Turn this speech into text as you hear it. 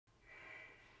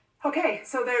Okay,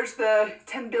 so there's the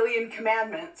 10 billion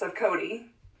commandments of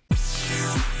Cody.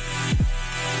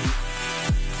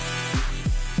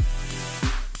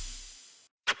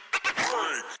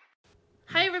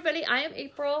 Hi everybody, I am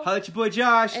April. Hi, it's your boy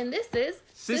Josh. And this is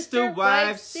Sister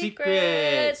Wives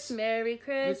Secrets. Merry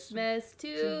Christmas to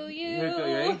you. Here we go,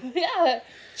 you ready? Yeah.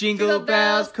 Jingle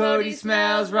bells, Cody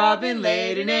smells, Robin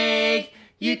laid an egg.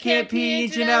 You can't pee in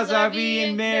Janelle's RV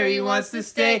and Mary wants to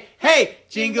stay. Hey!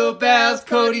 Jingle bells,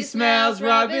 Cody smells,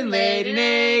 Robin laid an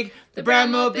egg. The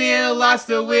brown mobile lost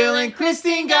the wheel and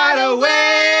Christine got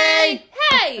away.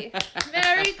 Hey!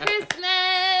 Merry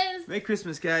Christmas! Merry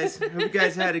Christmas, guys. Hope you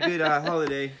guys had a good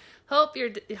holiday. Hope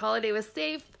your holiday was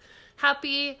safe,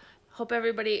 happy. Hope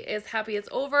everybody is happy it's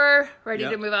over. Ready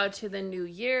to move out to the new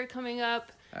year coming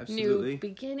up. Absolutely. New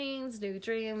beginnings, new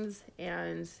dreams,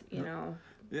 and, you know...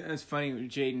 Yeah, it's funny.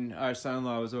 Jaden, our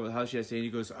son-in-law, was over the house yesterday, and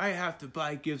he goes, I have to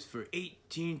buy gifts for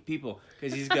 18 people.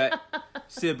 Because he's got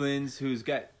siblings who's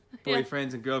got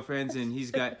boyfriends and girlfriends, and he's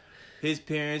got his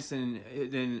parents, and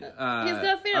then he's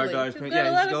got family. our daughter's parents.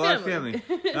 Yeah, he's got a lot of family.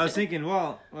 And I was thinking,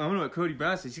 well, I wonder what Cody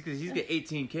Brown says, because he's got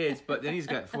 18 kids, but then he's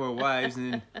got 4 wives,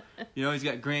 and then, he's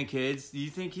got grandkids. Do you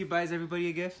think he buys everybody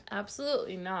a gift?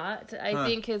 Absolutely not. I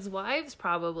think his wives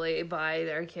probably buy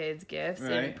their kids gifts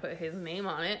and put his name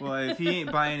on it. Well, if he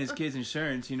ain't buying his kids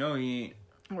insurance, he ain't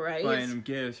buying them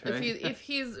gifts, right? If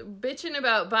he's bitching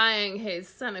about buying his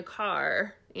son a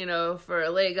car, for a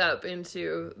leg up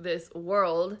into this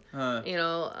world,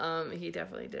 he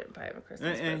definitely didn't buy him a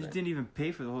Christmas present. And he didn't even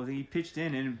pay for the whole thing. He pitched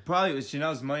in, and probably it was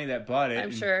Janelle's money that bought it.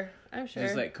 I'm sure.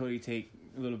 Just let Cody take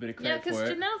a little bit of credit for it. Yeah,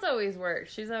 because Janelle's always worked.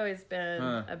 She's always been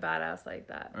a badass like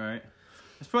that. Right.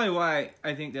 That's probably why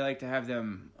I think they like to have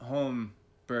them home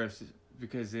births,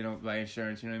 because they don't buy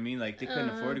insurance, you know what I mean? Like, they couldn't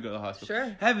afford to go to the hospital.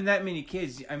 Sure. Having that many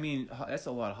kids, I mean, that's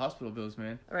a lot of hospital bills,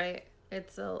 man. Right.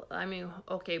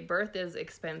 Birth is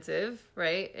expensive,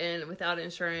 right? And without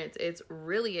insurance, it's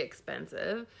really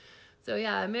expensive. So,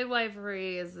 yeah,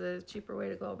 midwifery is the cheaper way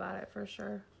to go about it, for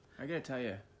sure. I gotta tell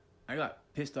you, I got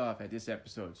pissed off at this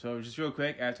episode. So, just real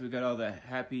quick, after we got all the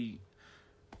happy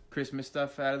Christmas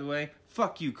stuff out of the way,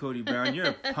 fuck you, Cody Brown. You're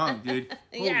a punk, dude.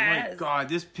 Yes. Oh, my God.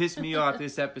 This pissed me off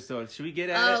this episode. Should we get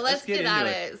at it? Let's get at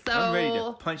it. So, I'm ready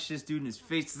to punch this dude in his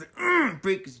face.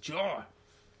 Break his jaw.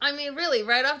 I mean, really,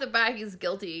 right off the bat, he's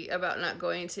guilty about not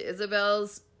going to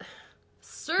Isabel's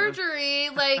surgery.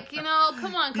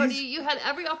 Come on, Cody. You had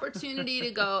every opportunity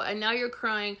to go, and now you're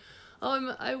crying.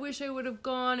 Oh, I wish I would have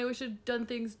gone. I wish I'd done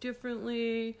things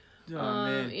differently. Oh,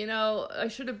 man. I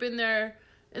should have been there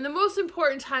in the most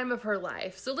important time of her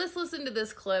life. So let's listen to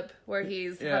this clip where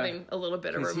he's having a little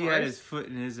bit of remorse. He had his foot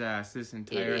in his ass this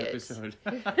entire episode.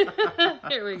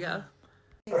 Here we go.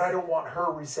 But I don't want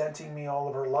her resenting me all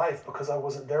of her life because I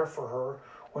wasn't there for her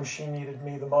when she needed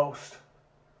me the most.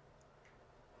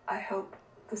 I hope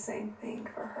the same thing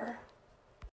for her.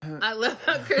 I love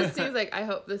how Christine's like, I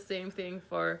hope the same thing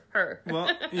for her.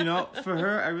 Well, for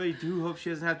her, I really do hope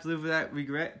she doesn't have to live with that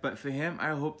regret. But for him, I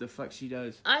hope the fuck she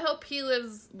does. I hope he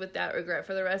lives with that regret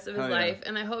for the rest of his life.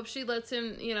 And I hope she lets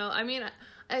him,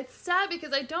 it's sad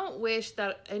because I don't wish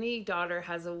that any daughter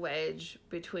has a wedge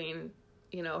between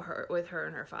her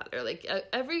and her father. Like,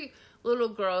 every little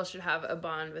girl should have a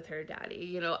bond with her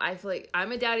daddy. I feel like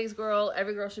I'm a daddy's girl.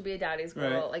 Every girl should be a daddy's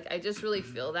girl. Right. Like, I just really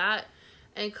feel that.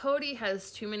 And Cody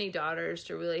has too many daughters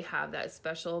to really have that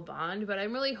special bond. But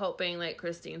I'm really hoping, like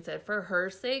Christine said, for her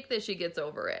sake, that she gets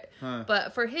over it.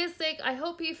 But for his sake, I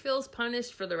hope he feels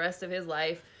punished for the rest of his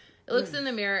life. It looks in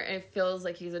the mirror and feels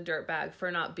like he's a dirtbag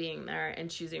for not being there and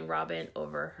choosing Robin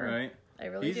over her. Right. I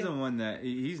really He's the one that,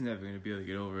 he's never going to be able to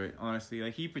get over it, honestly.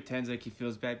 Like, he pretends like he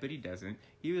feels bad, but he doesn't.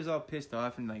 He was all pissed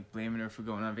off and, blaming her for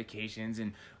going on vacations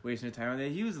and wasting her time on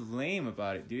that. He was lame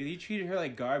about it, dude. He treated her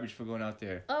like garbage for going out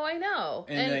there. Oh, I know.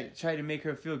 And tried to make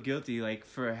her feel guilty,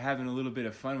 for having a little bit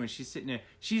of fun when she's sitting there.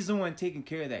 She's the one taking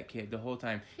care of that kid the whole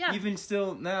time. Yeah. Even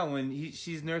still now, when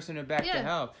she's nursing her back to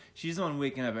health, she's the one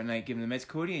waking up at night giving the meds.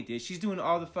 Cody ain't there. She's doing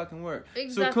all the fucking work.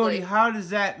 Exactly. So, Cody, how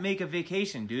does that make a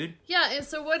vacation, dude? Yeah, and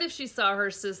so what if she saw her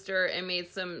sister and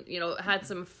made some, had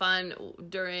some fun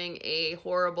during a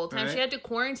horrible time? Right. She had to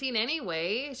quarantine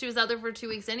anyway. She was out there for 2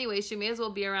 weeks anyway. She may as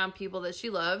well be around people that she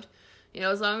loved.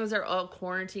 As long as they're all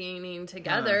quarantining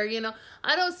together,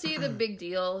 I don't see the big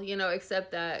deal,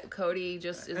 except that Cody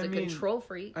just is a control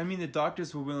freak. I mean, the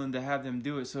doctors were willing to have them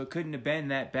do it, so it couldn't have been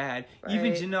that bad. Right.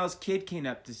 Even Janelle's kid came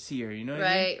up to see her, you know what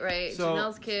I mean? Right. So,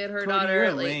 Janelle's kid, her Cody, daughter. You're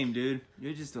a lame, dude.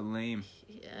 You're just a lame.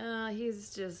 Yeah,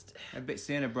 he's just... I bet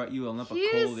Santa brought you a lump of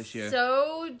coal this year. He's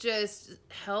so just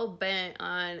hell-bent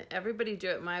on everybody do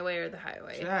it my way or the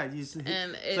highway. Yeah,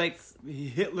 it's like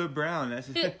Hitler Brown. That's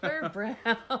Hitler Brown.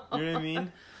 You know what I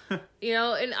mean? You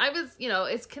know, and I was, you know,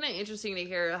 it's kind of interesting to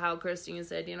hear how Christine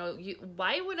said, you know,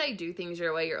 why would I do things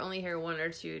your way? You're only here 1 or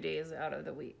 2 days out of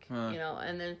the week, you know,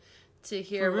 and then to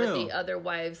hear what the other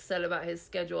wives said about his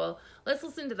schedule. Let's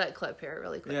listen to that clip here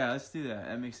really quick. Yeah, let's do that.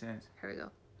 That makes sense. Here we go.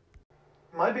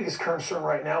 My biggest concern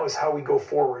right now is how we go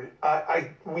forward.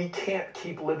 We can't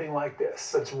keep living like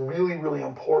this. It's really, really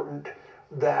important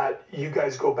that you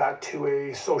guys go back to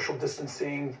a social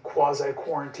distancing,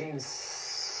 quasi-quarantine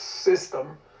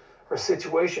system or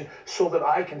situation so that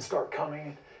I can start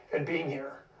coming and being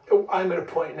here. I'm at a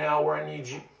point now where I need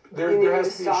you. There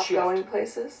has to be a shift. Stop going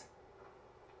places?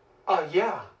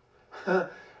 Yeah. Yeah,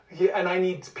 and I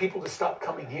need people to stop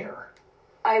coming here.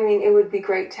 I mean, it would be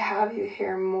great to have you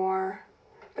here more,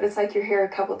 but it's like you're here a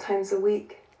couple times a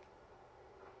week.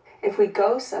 If we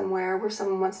go somewhere where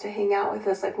someone wants to hang out with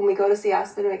us, like when we go to see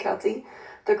Aspen and McKelty,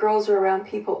 the girls are around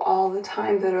people all the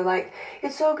time that are like,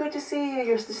 it's so good to see you,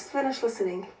 you're just finished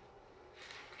listening.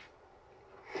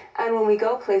 And when we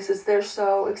go places, they're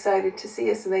so excited to see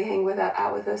us and they hang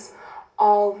out with us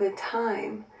all the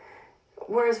time.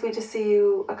 Whereas we just see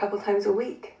you a couple times a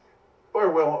week.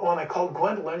 Or well, when I called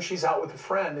Gwendolyn, she's out with a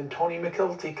friend, and Tony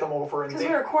McKelty come over and because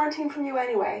we were quarantined from you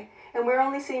anyway, and we're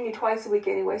only seeing you twice a week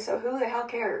anyway, so who the hell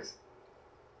cares?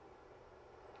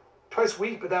 Twice a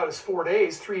week, but that was 4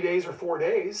 days, 3 days or 4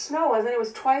 days. No, it wasn't. It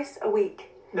was twice a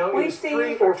week. No, it We've was seen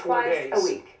 3 you for or 4 twice days. a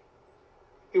week.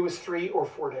 It was 3 or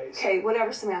 4 days. Okay,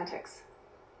 whatever semantics.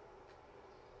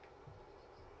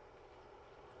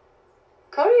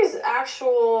 Cody's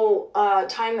actual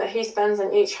time that he spends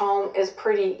in each home is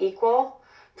pretty equal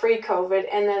pre-COVID,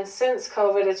 and then since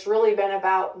COVID, it's really been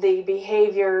about the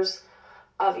behaviors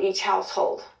of each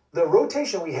household. The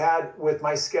rotation we had with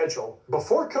my schedule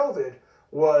before COVID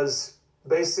was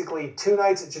basically 2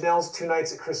 nights at Janelle's, 2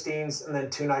 nights at Christine's, and then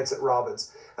 2 nights at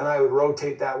Robin's. And I would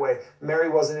rotate that way. Mary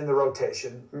wasn't in the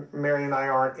rotation. Mary and I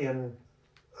aren't in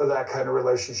that kind of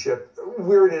relationship.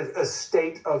 We're in a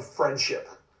state of friendship.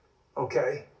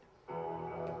 Okay.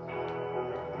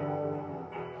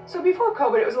 So before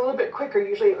COVID, it was a little bit quicker.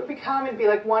 Usually it would come and be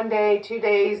like 1 day, 2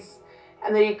 days,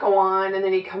 and then he'd go on, and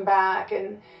then he'd come back.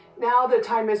 And now the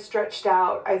time is stretched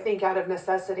out, I think, out of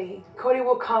necessity. Cody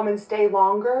will come and stay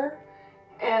longer,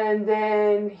 and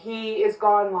then he is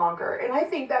gone longer. And I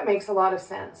think that makes a lot of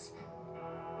sense.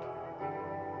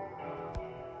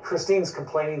 Christine's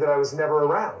complaining that I was never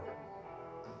around.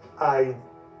 I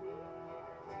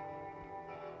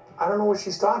don't know what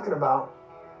she's talking about.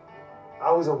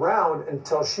 I was around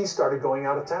until she started going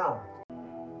out of town.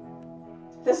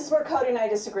 This is where Cody and I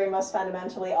disagree most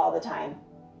fundamentally all the time.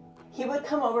 He would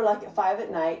come over like at 5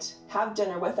 at night, have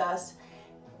dinner with us,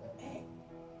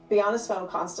 be on his phone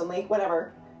constantly,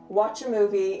 whatever, watch a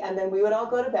movie, and then we would all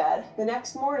go to bed. The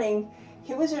next morning,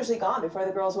 he was usually gone before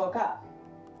the girls woke up.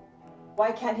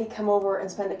 Why can't he come over and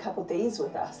spend a couple days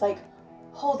with us? Like,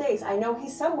 whole days. I know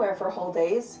he's somewhere for whole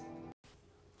days.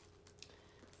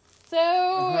 So,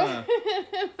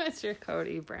 Mr.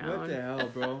 Cody Brown. What the hell,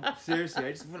 bro? Seriously,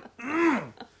 I just want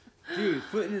dude,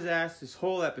 foot in his ass this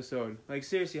whole episode. Like,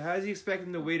 seriously, how does he expect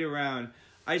him to wait around,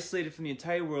 isolated from the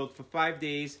entire world for 5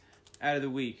 days out of the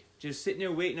week? Just sitting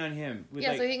there waiting on him. With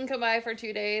Yeah, so he can come by for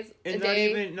 2 days. And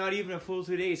not even a full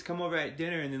 2 days. Come over at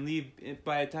dinner and then leave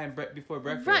by the time before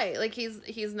breakfast. Right, like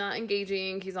he's not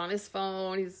engaging. He's on his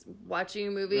phone. He's watching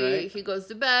a movie. Right. He goes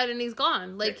to bed and he's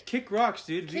gone. Like, kick rocks,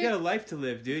 dude. You got a life to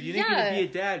live, dude. You ain't gonna be a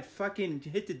dad. Fucking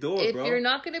hit the door, if bro. If you're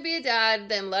not gonna be a dad,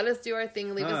 then let us do our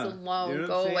thing. Leave us alone. You know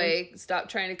Go away. Stop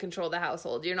trying to control the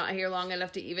household. You're not here long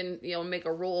enough to even make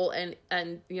a rule and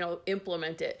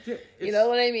implement it. Yeah, you know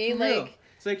what I mean? Like.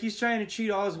 It's like he's trying to treat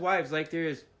all his wives like they're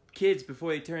his kids before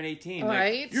they turn 18.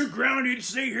 Right? Like, you're grounded.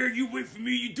 Stay here. You wait for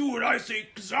me. You do what I say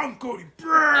because I'm Cody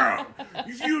Brown.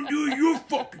 If you don't do it, you're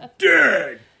fucking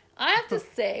dead. I have to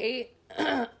say,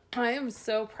 I am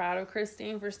so proud of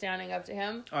Christine for standing up to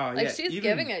him. Oh, like, yeah. she's Even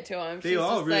giving it to him. They she's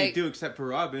all just really like, do except for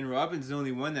Robin. Robin's the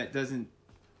only one that doesn't.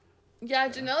 Yeah,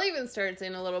 Janelle even starts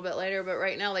in a little bit later, but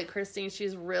right now, like, Christine,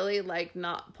 she's really, like,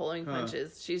 not pulling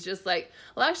punches. She's just like,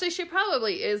 well, actually, she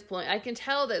probably is pulling. I can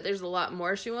tell that there's a lot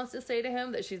more she wants to say to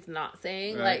him that she's not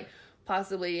saying. Right. Like,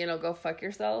 possibly, go fuck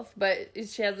yourself. But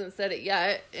she hasn't said it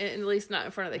yet, at least not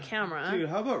in front of the camera. Dude,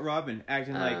 how about Robin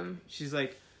acting like, she's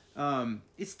like,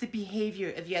 it's the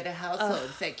behavior of the other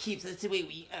households that keeps us the way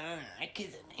we are.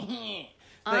 Cause like,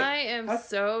 I am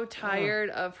so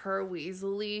tired of her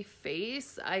weaselly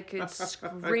face. I could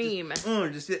scream.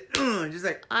 just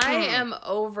like. I am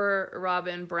over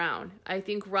Robin Brown. I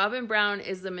think Robin Brown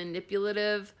is the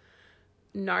manipulative,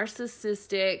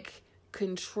 narcissistic,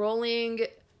 controlling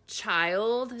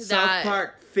child South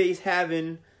Park face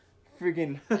having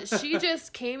freaking... She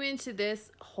just came into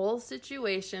this whole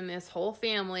situation, this whole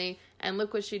family, and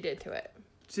look what she did to it.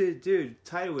 Dude,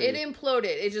 tidal wave. It imploded.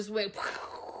 It just went...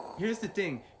 Here's the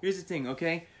thing,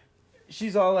 okay?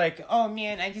 She's all like, oh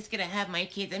man, I'm just gonna have my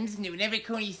kids. I'm just gonna do whatever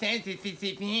Cody says because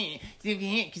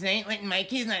I ain't letting my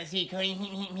kids not see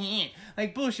Cody.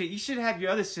 Like, bullshit. You should have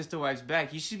your other sister wives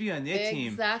back. You should be on their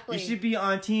team. Exactly. You should be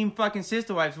on team fucking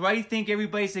sister wives. Why do you think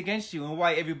everybody's against you and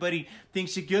why everybody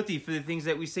thinks you're guilty for the things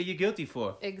that we say you're guilty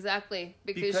for? Exactly.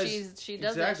 Because she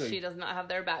does exactly. that. She does not have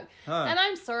their back. Huh. And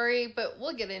I'm sorry, but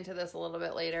we'll get into this a little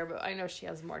bit later, but I know she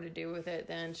has more to do with it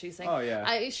than she's saying. Oh,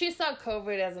 yeah. She saw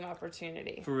COVID as an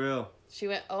opportunity. For real. She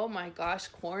went, oh my gosh,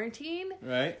 quarantine?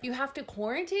 Right. You have to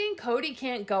quarantine? Cody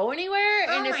can't go anywhere?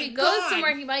 And if he goes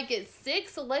somewhere, he might get sick.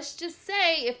 So let's just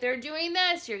say, if they're doing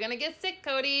this, you're going to get sick,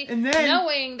 Cody. And then...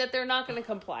 knowing that they're not going to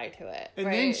comply to it. And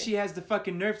then she has the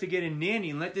fucking nerve to get a nanny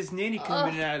and let this nanny come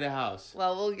in and out of the house.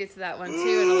 Well, we'll get to that one,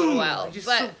 too, in a little while. Just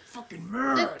but so fucking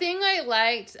mad. the thing I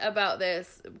liked about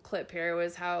this clip here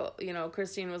was how,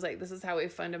 Christine was like, this is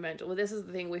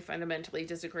the thing we fundamentally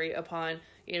disagree upon.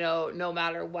 No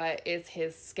matter what, it's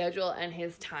his schedule and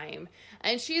his time.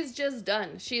 And she's just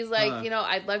done. She's like,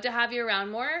 I'd love to have you around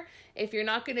more. If you're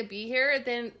not going to be here,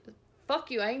 then fuck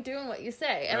you. I ain't doing what you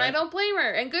say. And right. I don't blame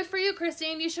her. And good for you,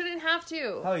 Christine. You shouldn't have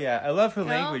to. Oh, yeah. I love her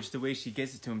language, the way she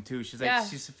gets it to him, too. She's like,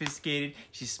 she's sophisticated.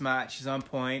 She's smart. She's on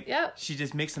point. Yep. She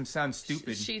just makes him sound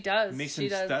stupid. She does. Makes him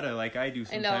stutter like I do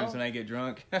sometimes when I get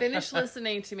drunk. Finish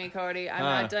listening to me, Cody. I'm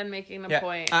not done making the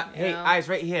point. Hey, eyes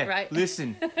right here. Right.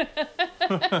 Listen. Get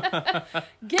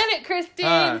it,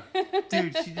 Christine.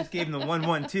 Dude, she just gave him the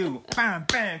 1-1-2. Bam,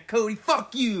 bam, Cody,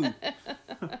 fuck you.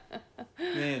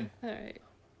 Man. All right.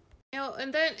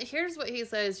 And then here's what he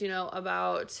says,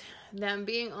 about them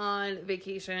being on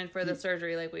vacation for the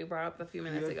surgery, like we brought up a few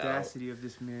minutes ago. The audacity of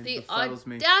this man the befuddles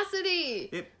me. Audacity!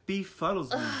 It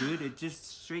befuddles me, dude. It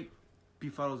just straight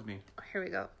befuddles me. Here we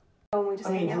go.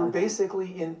 You were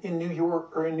basically in New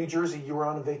York or in New Jersey, you were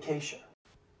on a vacation.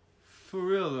 For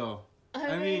real, though.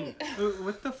 I mean,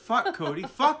 what the fuck, Cody?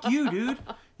 Fuck you, dude.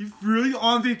 You really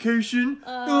on vacation?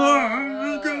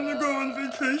 I'm gonna go on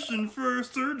vacation for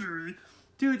surgery.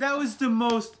 Dude, that was the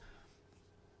most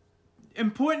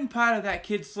important part of that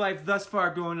kid's life thus far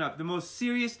growing up. The most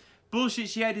serious bullshit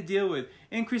she had to deal with.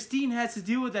 And Christine has to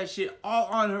deal with that shit all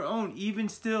on her own, even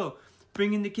still.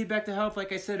 Bringing the kid back to health,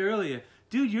 like I said earlier.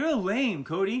 Dude, you're lame,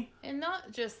 Cody. And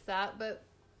not just that, but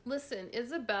listen,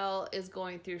 Isabel is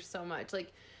going through so much.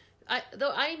 Like,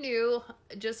 I knew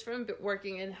just from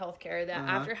working in healthcare that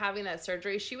after having that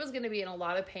surgery, she was going to be in a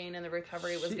lot of pain and the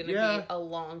recovery was going to be a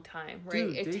long time, right?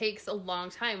 Dude, it takes a long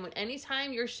time.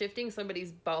 Anytime you're shifting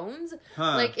somebody's bones,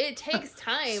 like it takes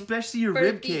time. Especially your for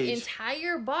rib cage. the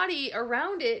entire body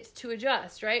around it to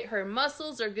adjust, right? Her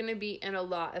muscles are going to be in a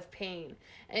lot of pain.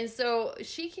 And so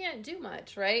she can't do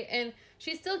much, right? And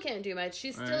she still can't do much.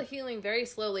 She's still healing very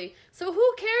slowly. So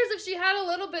who cares if she had a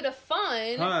little bit of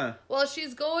fun while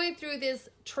she's going through this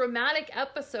traumatic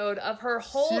episode of her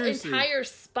whole entire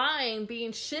spine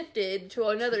being shifted to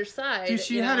another side. Dude,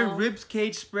 she had her ribs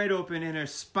cage spread open and her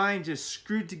spine just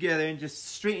screwed together and just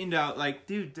straightened out. Like,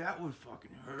 dude, that would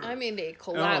fucking hurt. I mean, they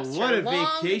collapsed what her a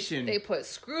lung. vacation. They put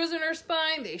screws in her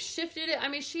spine. They shifted it. I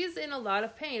mean, she's in a lot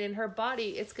of pain. And her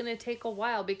body, it's going to take a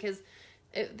while because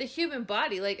the human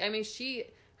body, like, I mean,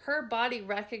 her body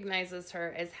recognizes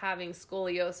her as having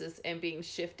scoliosis and being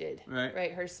shifted,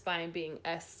 right? Her spine being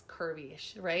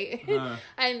S-curvy-ish, right?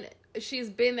 And she's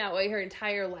been that way her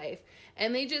entire life.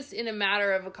 And they just, in a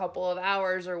matter of a couple of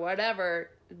hours or whatever,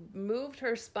 moved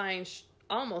her spine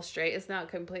almost straight. It's not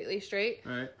completely straight,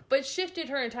 but shifted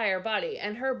her entire body.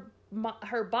 And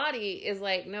her body is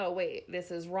like, no, wait, this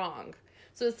is wrong.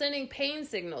 So it's sending pain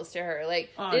signals to her.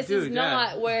 Like, this is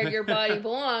not where your body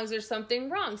belongs. There's something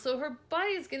wrong. So her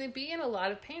body is going to be in a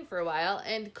lot of pain for a while.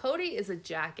 And Cody is a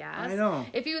jackass. I know.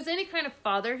 If he was any kind of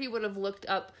father, he would have looked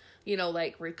up,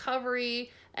 like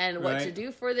recovery and what to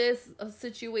do for this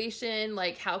situation.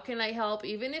 Like, how can I help?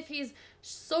 Even if he's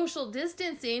social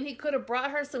distancing, he could have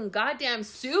brought her some goddamn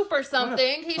soup or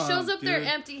something. He shows up there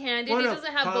empty-handed. He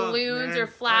doesn't have balloons or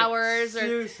flowers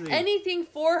or anything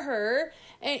for her.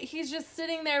 And he's just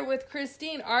sitting there with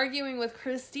Christine, arguing with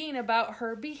Christine about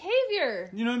her behavior.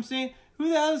 You know what I'm saying? Who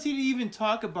the hell is he to even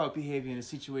talk about behavior in a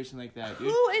situation like that, dude?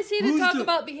 Who is he to talk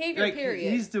about behavior,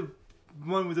 period? He's the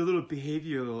one with a little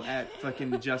behavioral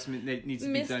fucking adjustment that needs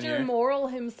to be done here. Mr. Moral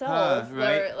himself.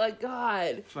 Right? Like,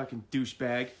 God. Fucking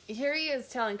douchebag. Here he is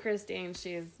telling Christine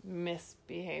she's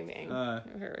misbehaving.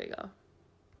 Here we go.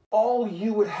 All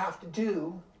you would have to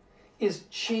do is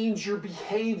change your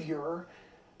behavior.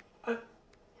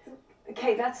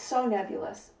 Okay, that's so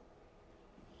nebulous.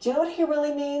 Do you know what he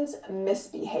really means?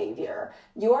 Misbehavior.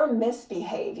 Your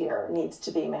misbehavior needs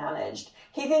to be managed.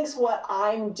 He thinks what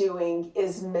I'm doing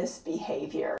is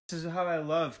misbehavior. This is how I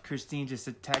love Christine just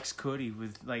attacks Cody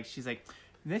with, like, she's like,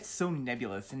 that's so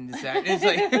nebulous and this that. It's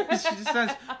like, she just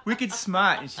sounds wicked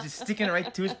smart and she's just sticking it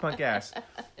right to his punk ass.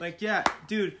 Like, yeah,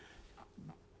 dude,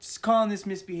 just calling this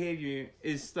misbehavior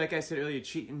is, like I said earlier,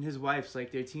 treating his wives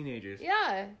like they're teenagers.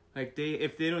 Yeah. Like,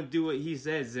 if they don't do what he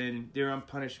says, then they're on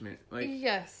punishment. Like,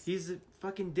 yes. He's a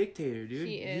fucking dictator, dude.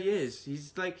 He is.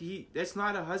 He's like, that's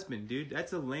not a husband, dude.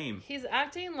 That's a lame. He's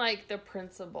acting like the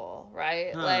principal,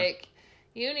 right? Like,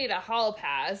 you need a hall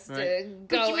pass to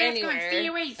go anywhere. Stay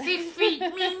away 6 feet.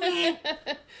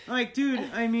 Like, dude,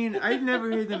 I mean, I've never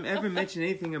heard them ever mention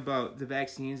anything about the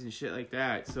vaccines and shit like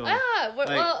that. So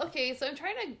well, okay, so I'm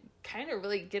trying to kind of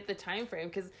really get the time frame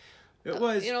because it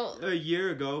was a year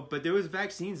ago, but there was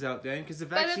vaccines out then because the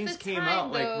vaccines came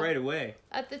out like right away.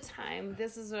 At the time,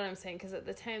 this is what I'm saying, because at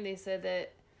the time they said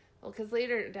that, well, because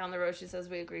later down the road she says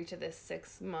we agreed to this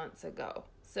 6 months ago.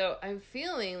 So I'm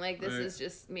feeling like this is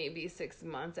just maybe 6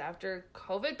 months after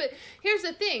COVID. But here's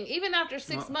the thing. Even after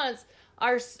 6 months,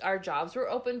 our jobs were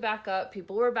open back up.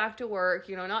 People were back to work.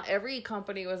 You know, not every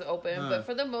company was open. But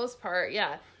for the most part,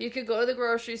 yeah. You could go to the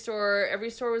grocery store. Every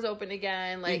store was open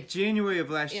again. Like, in January of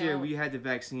last year, we had the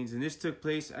vaccines. And this took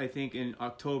place, I think, in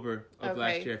October of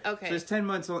last year. Okay. So it's 10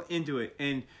 months into it.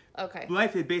 And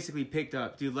life had basically picked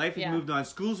up. Dude, life had moved on.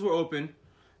 Schools were open.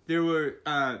 There were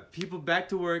people back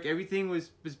to work. Everything was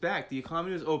back. The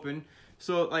economy was open.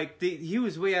 So, like, he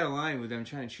was way out of line with them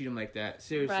trying to treat him like that.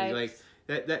 Seriously. Like,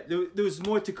 there was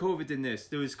more to COVID than this.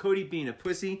 There was Cody being a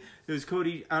pussy. There was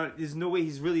Cody... there's no way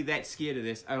he's really that scared of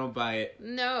this. I don't buy it.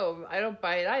 No, I don't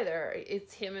buy it either.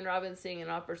 It's him and Robin seeing an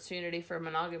opportunity for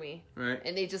monogamy. Right.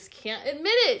 And they just can't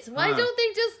admit it. Why don't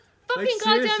they just... fucking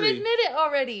goddamn admit it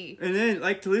already. And then,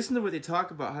 like, to listen to what they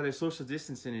talk about, how they're social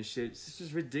distancing and shit, it's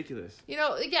just ridiculous. You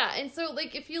know, yeah, and so,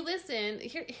 like, if you listen,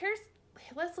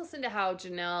 let's listen to how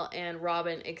Janelle and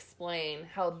Robin explain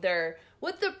how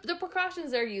what the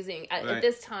precautions they're using at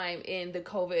this time in the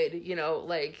COVID, you know,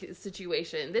 like,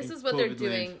 situation. This is what they're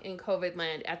doing in COVID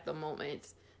land at the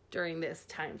moment during this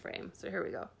time frame. So here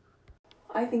we go.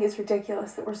 I think it's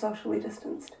ridiculous that we're socially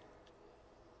distanced.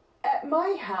 At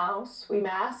my house, we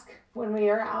mask when we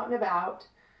are out and about.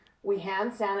 We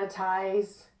hand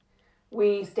sanitize.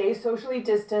 We stay socially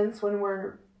distanced when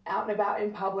we're out and about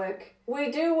in public.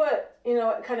 We do what, you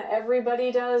know, kind of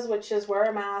everybody does, which is wear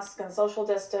a mask and social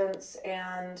distance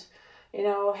and, you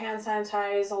know, hand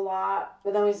sanitize a lot.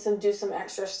 But then we do some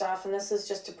extra stuff. And this is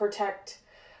just to protect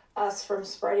us from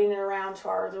spreading it around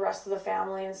to the rest of the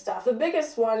family and stuff. The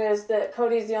biggest one is that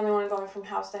Cody's the only one going from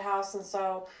house to house. And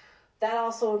so that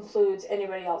also includes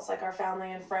anybody else, like our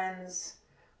family and friends.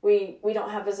 We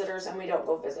don't have visitors and we don't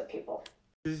go visit people.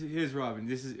 Here's Robin.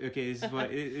 This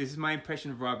is my impression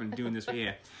of Robin doing this right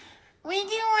here. We do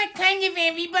what kind of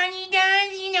everybody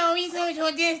does, you know, we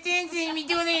social distance and we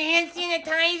do the hand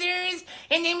sanitizers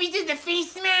and then we do the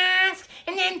face mask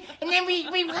and then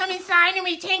we come inside and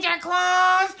we change our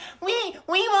clothes. We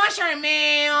wash our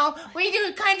mail. We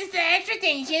do kinds of extra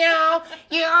things, you know.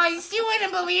 You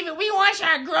wouldn't believe it. We wash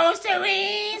our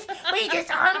groceries. We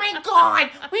just, oh my God,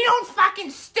 we don't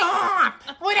fucking stop.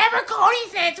 Whatever Cody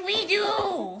says, we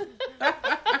do.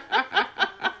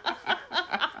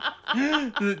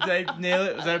 Did I nail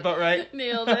it? Was that about right?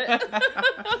 Nailed it.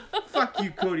 Fuck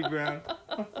you, Cody Brown.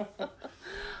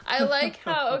 I like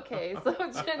how, so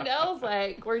Janelle's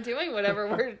like, we're doing whatever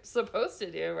we're supposed to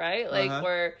do, right? Like,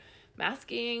 we're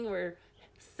masking, we're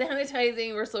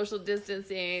sanitizing, we're social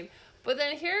distancing. But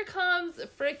then here comes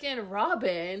freaking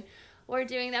Robin. We're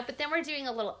doing that, but then we're doing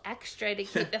a little extra to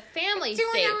keep the family safe.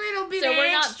 A little bit so we're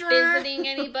extra. Not visiting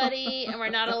anybody, and we're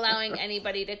not allowing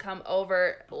anybody to come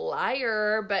over.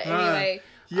 Liar. But anyway.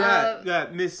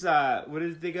 Miss, what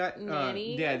did they got?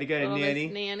 Nanny. They got Little a nanny.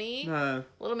 Miss Nanny.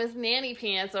 Little Miss Nanny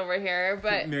Pants over here.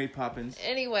 But Mary Poppins.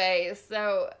 Anyway,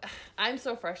 so I'm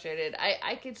so frustrated.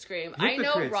 I could scream. Hypocrites,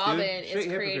 I know Robin is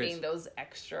hypocrites. creating those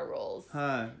extra roles.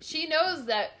 She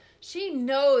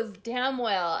knows damn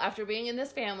well, after being in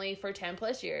this family for 10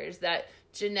 plus years, that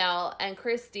Janelle and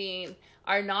Christine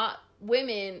are not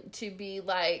women to be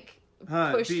like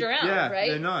pushed around, right?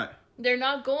 They're not. They're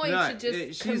not going to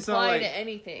just comply to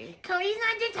anything. Cody's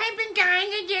not the type of guy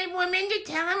to get women to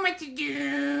tell him what to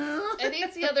do. I think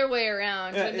it's the other way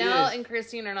around. Janelle and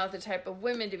Christine are not the type of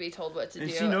women to be told what to do.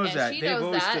 She knows that. They've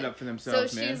always stood up for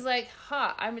themselves, man. So she's like,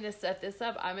 I'm going to set this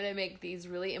up. I'm going to make these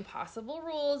really impossible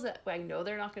rules that I know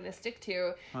they're not going to stick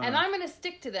to. And I'm going to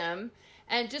stick to them.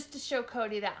 And just to show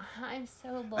Cody that I'm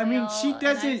so loyal. I mean, she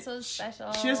doesn't. And I'm so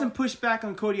special. She doesn't push back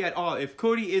on Cody at all. If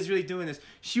Cody is really doing this,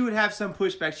 she would have some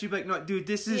pushback. She'd be like, "No, dude,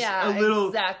 this is a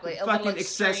little fucking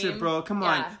excessive, bro. Come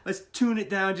on, let's tune it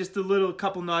down just a little,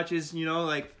 couple notches. You know,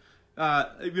 like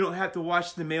you don't have to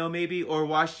wash the mail, maybe, or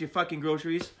wash your fucking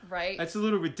groceries. Right. That's a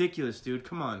little ridiculous, dude.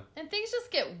 Come on. And things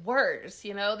just get worse.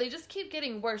 You know, they just keep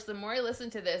getting worse. The more I listen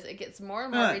to this, it gets more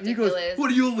and more ridiculous. He goes,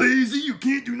 "What are you, lazy? You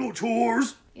can't do no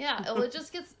chores." Yeah,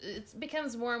 it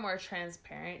becomes more and more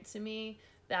transparent to me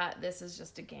that this is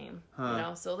just a game, you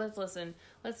know? So let's listen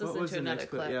to another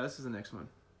clip. Yeah, this is the next one.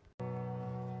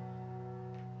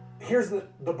 Here's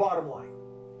the bottom line.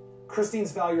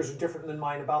 Christine's values are different than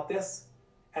mine about this,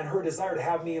 and her desire to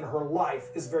have me in her life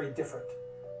is very different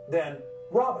than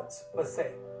Robin's, let's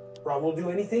say. Robin will do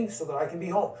anything so that I can be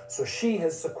home. So she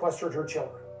has sequestered her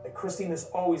children. And Christine has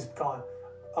always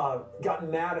gotten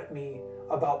mad at me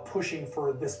about pushing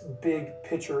for this big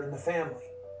picture in the family.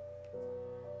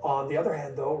 On the other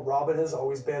hand, though, Robin has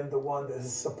always been the one that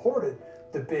has supported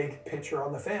the big picture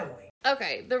on the family.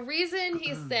 Okay, the reason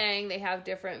he's saying they have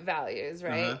different values,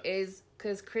 right, is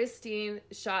because Christine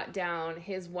shot down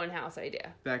his one house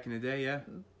idea. Back in the day, yeah.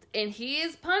 And he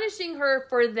is punishing her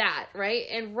for that, right?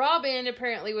 And Robin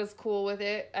apparently was cool with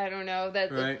it. I don't know.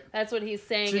 That's what he's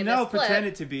saying in this clip. Janelle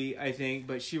pretended to be, I think,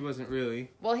 but she wasn't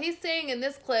really. Well, he's saying in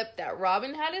this clip that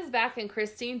Robin had his back and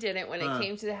Christine didn't when it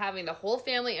came to having the whole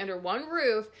family under one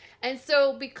roof. And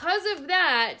so because of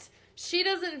that, she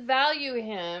doesn't value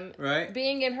him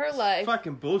being in her life.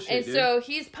 Fucking bullshit, and so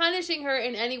he's punishing her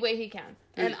in any way he can.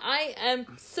 And I am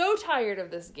so tired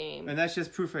of this game. And that's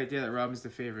just proof right there that Robin's the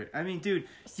favorite. I mean, dude,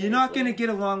 seriously, you're not going to get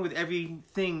along with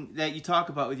everything that you talk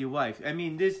about with your wife. I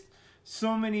mean, there's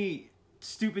so many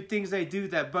stupid things I do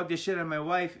that bug the shit out of my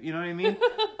wife, you know what I mean?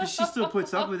 But she still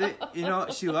puts up with it, you know?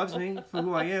 She loves me for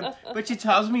who I am. But she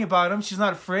tells me about them. She's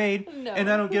not afraid. No. And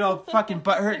I don't get all fucking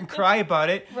butthurt and cry about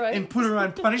it and put her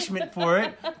on punishment for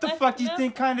it. What the fuck do you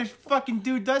think kind of fucking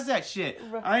dude does that shit?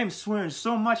 I am swearing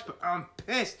so much, but I'm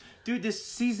pissed. Dude, this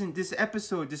season, this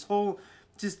episode, this whole,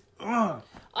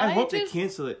 I hope they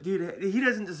cancel it. Dude, he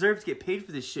doesn't deserve to get paid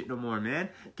for this shit no more, man.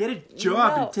 Get a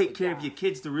job and take care of your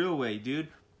kids the real way, dude.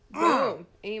 Boom.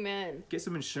 Amen. Get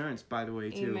some insurance, by the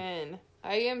way, too. Amen.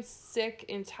 I am sick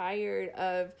and tired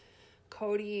of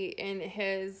Cody and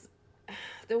his...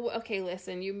 Okay,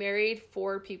 listen, you married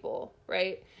 4 people,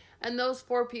 right? And those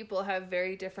 4 people have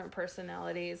very different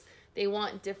personalities. They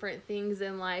want different things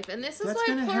in life. And this is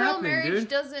why plural marriage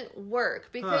doesn't work.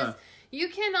 Because you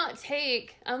cannot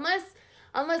take... Unless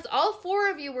all 4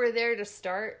 of you were there to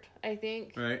start, I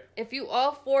think. Right. If you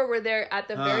all 4 were there at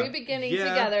the very beginning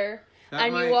together...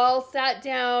 And you all sat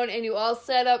down and you all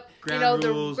set up, the ground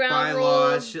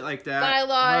rules, shit like that.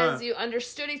 Bylaws. You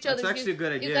understood each other. That's actually a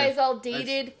good idea. You guys all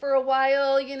dated for a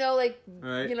while, you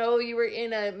were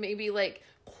in a maybe like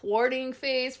courting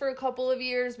phase for a couple of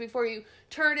years before you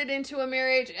turned it into a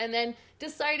marriage and then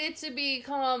decided to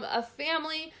become a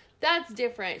family. That's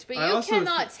different. But you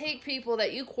cannot take people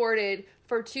that you courted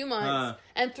for 2 months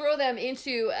and throw them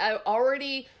into an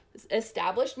already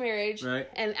established marriage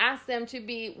and ask them to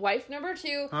be wife number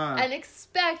 2 and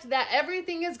expect that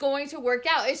everything is going to work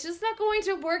out. It's just not going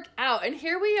to work out. And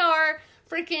here we are,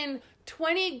 freaking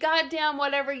 20 goddamn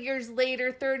whatever years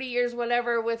later, 30 years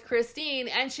whatever, with Christine,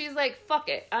 and she's like, fuck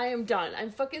it, I am done.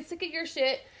 I'm fucking sick of your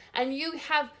shit. And you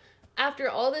have, after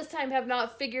all this time, have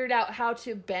not figured out how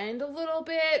to bend a little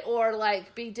bit or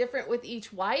like be different with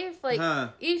each wife. Like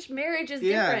each marriage is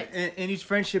different. And each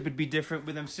friendship would be different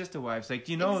with them sister wives. Like,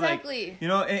 exactly.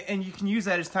 And you can use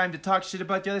that as time to talk shit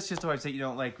about the other sister wives that you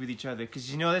don't like with each other, because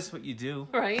that's what you do.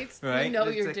 Right? You know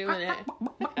you're like, doing it.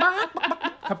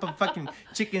 Couple of fucking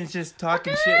chickens just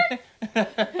talking shit.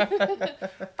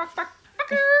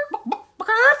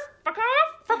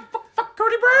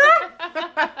 Cody Brown.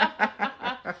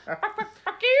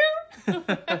 Fuck you.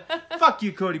 Fuck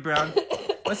you, Cody Brown.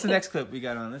 What's the next clip we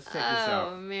got on? Let's check this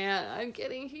out. Oh man, I'm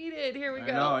getting heated. Here we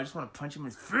go. No, I just want to punch him in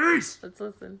his face. Let's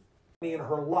listen. In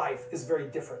her life is very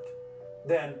different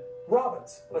than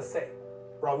Robin's, let's say.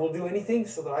 Robin will do anything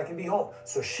so that I can be home.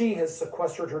 So she has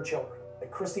sequestered her children.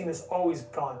 Like Christine has always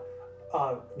gotten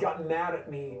mad at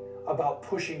me about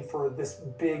pushing for this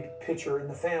big picture in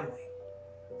the family.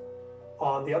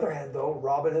 On the other hand, though,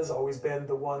 Robin has always been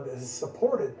the one that has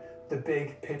supported the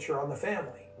big picture on the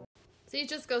family. See, it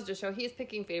just goes to show he's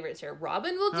picking favorites here.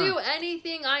 Robin will do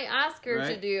anything I ask her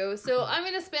to do, so I'm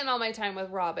going to spend all my time with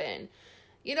Robin.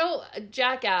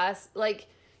 Jackass, like,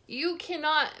 You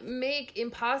cannot make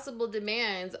impossible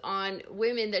demands on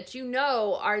women that you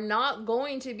know are not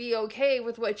going to be okay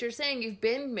with what you're saying. You've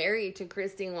been married to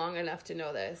Christine long enough to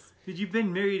know this. Dude, you've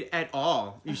been married at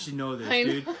all. You should know this, I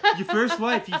know. dude. Your first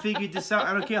wife, you figured this out.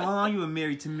 I don't care how long you were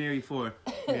married to Mary for.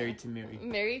 Married to Mary.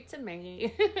 Married to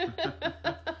Mary.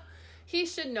 He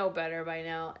should know better by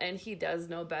now, and he does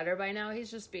know better by now.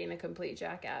 He's just being a complete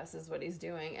jackass is what he's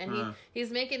doing. And he's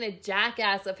making a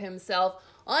jackass of himself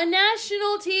on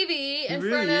national TV in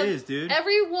front of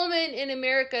every woman in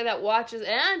America that watches,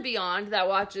 and beyond, that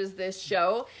watches this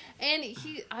show. And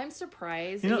I'm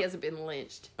surprised that he hasn't been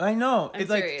lynched. I know. I'm it's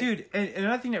serious. like, dude, and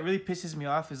another thing that really pisses me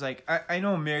off is like, I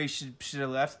know Mary should have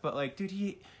left, but like, dude,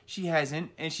 she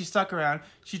hasn't, and she stuck around.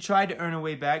 She tried to earn her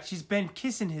way back. She's been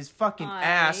kissing his fucking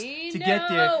ass to get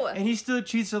there, and he still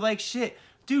treats her like shit.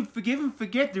 Dude, forgive and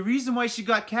forget. The reason why she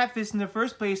got catfished in the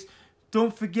first place,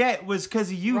 don't forget, was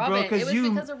because of you, Robin. bro. It was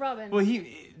because of Robin. Well,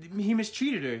 he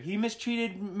mistreated her. He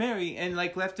mistreated Mary and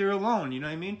like left her alone. You know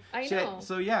what I mean? I know.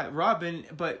 So yeah, Robin,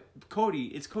 but Cody,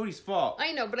 it's Cody's fault.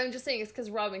 I know, but I'm just saying it's because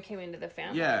Robin came into the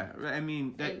family. Yeah, I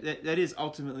mean that is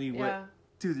ultimately what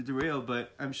to the derail.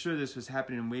 But I'm sure this was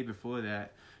happening way before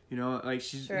that. You know, like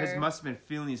she must have been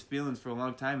feeling these feelings for a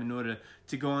long time in order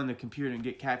to go on the computer and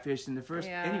get catfished in the first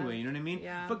anyway. You know what I mean?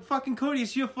 Yeah. But fucking Cody,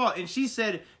 it's your fault. And she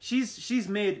said she's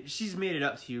made it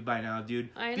up to you by now, dude.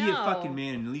 I Be know. a fucking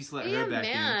man and at least let her back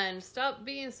in. Stop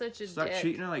being such a Stop dick.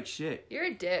 treating her like shit. You're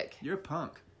a dick. You're a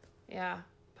punk. Yeah.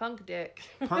 Punk dick.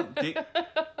 Punk dick.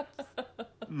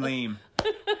 Lame.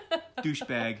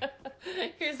 Douchebag.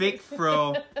 Fake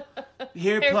fro.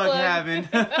 Hair plug having.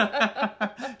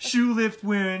 Shoe lift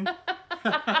wearing.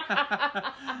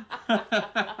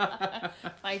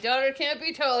 My daughter can't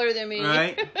be taller than me.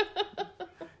 Right?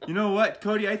 You know what,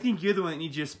 Cody? I think you're the one that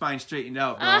needs your spine straightened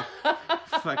out, bro.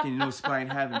 Fucking no spine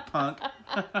having punk.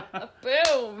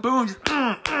 Boom. Boom. Just,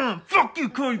 fuck you,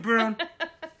 Cody Brown.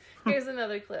 Here's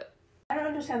another clip. I don't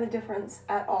understand the difference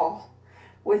at all.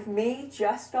 With me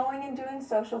just going and doing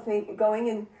social things,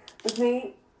 with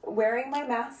me wearing my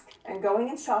mask and going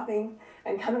and shopping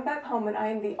and coming back home, and I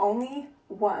am the only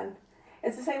one.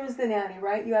 It's the same as the nanny,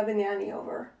 right? You have a nanny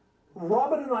over.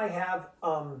 Robin and I have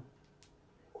an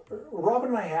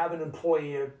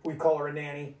employee. We call her a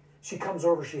nanny. She comes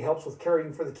over. She helps with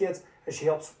caring for the kids, and she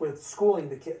helps with schooling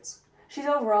the kids. She's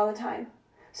over all the time.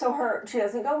 So she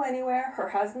doesn't go anywhere. Her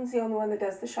husband's the only one that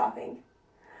does the shopping.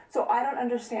 So I don't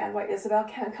understand why Isabel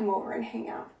can't come over and hang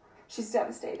out. She's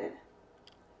devastated.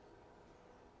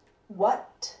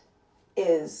 What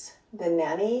is the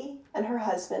nanny and her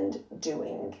husband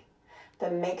doing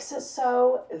that makes it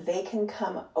so they can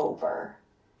come over?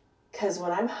 Because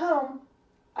when I'm home,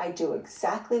 I do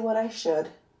exactly what I should,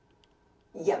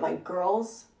 yet my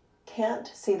girls can't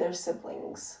see their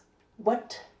siblings.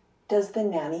 What does the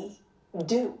nanny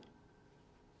do?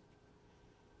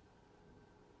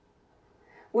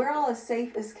 We're all as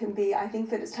safe as can be. I think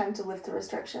that it's time to lift the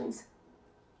restrictions.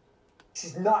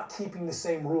 She's not keeping the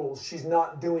same rules. She's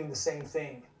not doing the same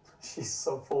thing. She's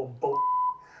so full of bull.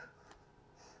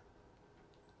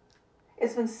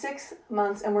 It's been 6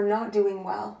 months and we're not doing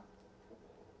well.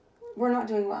 We're not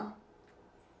doing well.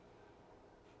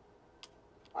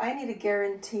 I need a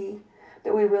guarantee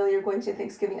that we really are going to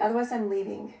Thanksgiving. Otherwise, I'm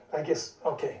leaving. I guess,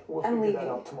 okay, we'll figure that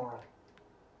out tomorrow.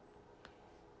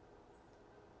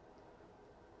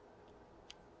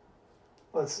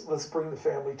 Let's bring the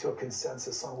family to a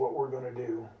consensus on what we're going to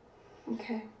do.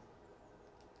 Okay.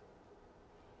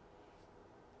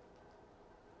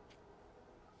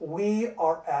 We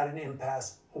are at an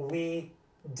impasse. We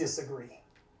disagree.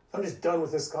 I'm just done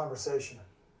with this conversation.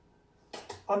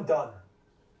 I'm done.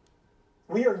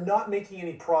 We are not making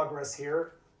any progress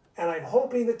here, and I'm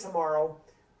hoping that tomorrow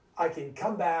I can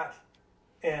come back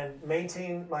and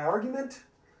maintain my argument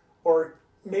or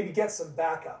maybe get some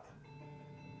backup.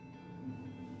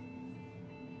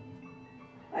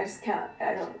 I just can't.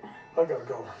 I don't. I gotta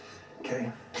go.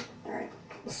 Okay. All right.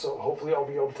 So hopefully I'll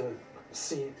be able to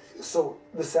see. So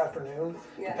this afternoon,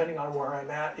 depending on where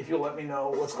I'm at, if you'll let me know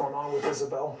what's going on with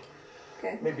Isabel,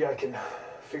 okay, maybe I can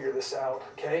figure this out.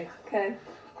 Okay. Okay.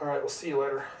 All right. We'll see you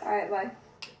later. All right. Bye.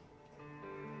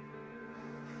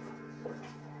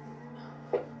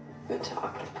 Good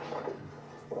talk.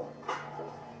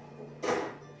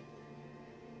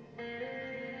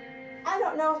 I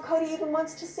don't know if Cody even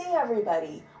wants to see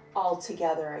everybody all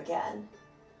together again.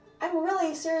 I'm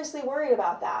really seriously worried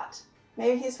about that.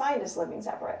 Maybe he's fine just living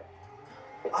separate.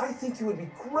 I think it would be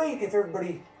great if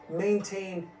everybody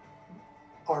maintained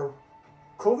our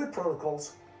COVID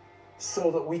protocols so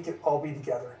that we could all be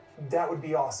together. That would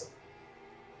be awesome.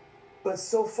 But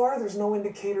so far, there's no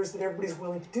indicators that everybody's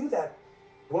willing to do that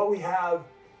What we have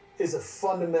is a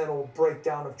fundamental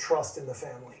breakdown of trust in the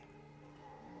family.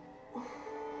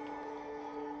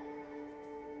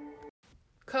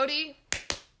 Cody,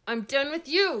 I'm done with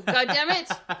you. God damn it.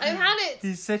 I've had it.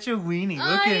 He's such a weenie.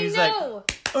 Look at him. He's know.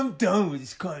 like, I'm done with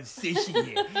this conversation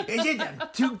here. I'm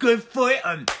too good for it.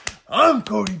 I'm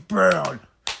Cody Brown,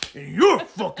 and you're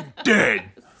fucking dead.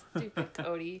 Stupid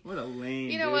Cody. What a lame.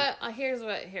 You know what?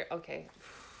 Here. Okay.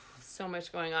 So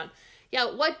much going on.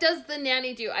 Yeah, what does the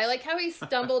nanny do? I like how he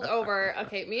stumbled over.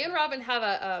 Okay, me and Robin have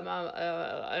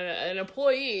an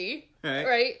employee,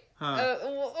 right? Huh.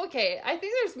 Okay, I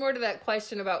think there's more to that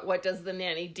question about what does the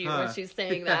nanny do when she's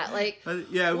saying that. Like,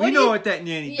 yeah, we know what that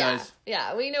nanny does.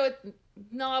 Yeah, we know it.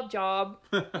 Knob job.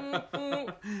 You know,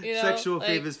 sexual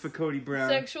favors for Cody Brown.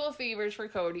 Sexual favors for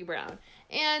Cody Brown.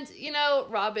 And,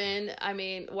 Robin, I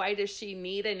mean, why does she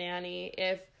need a nanny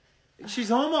if she's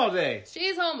home all day?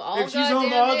 She's home all day. If she's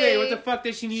home all day, what the fuck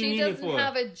does she need a nanny for? She doesn't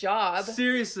have a job.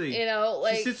 Seriously.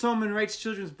 She sits home and writes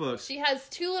children's books. She has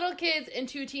 2 little kids and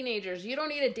 2 teenagers. You don't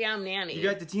need a damn nanny. You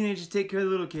got the teenagers to take care of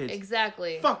the little kids.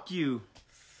 Exactly. Fuck you.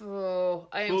 Oh,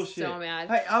 I am so mad.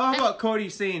 Hey, how about Cody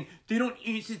saying they don't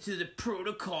answer to the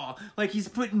protocol? Like he's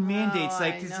putting mandates.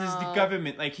 Like this is the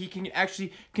government. Like he can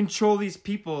actually control these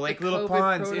people like little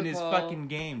pawns in his fucking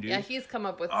game, dude. Yeah, he's come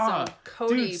up with some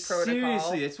Cody protocol.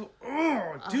 Seriously,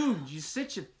 dude, you're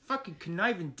such a fucking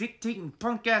conniving, dictating,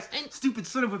 punk ass, stupid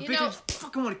son of a bitch. I just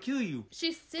fucking want to kill you.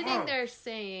 She's sitting there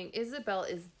saying Isabel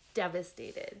is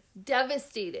devastated,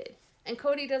 and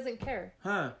Cody doesn't care.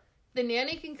 Huh. The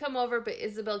nanny can come over, but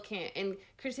Isabel can't. And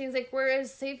Christine's like, we're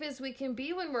as safe as we can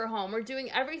be when we're home. We're doing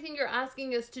everything you're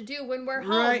asking us to do when we're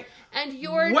home. Right. And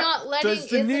you're not letting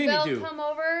Isabel come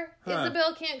over.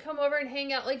 Isabel can't come over and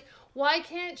hang out. Like, why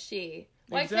can't she?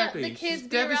 Why can't the kids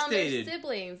be around their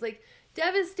siblings? Like,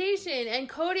 devastation. And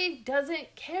Cody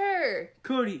doesn't care.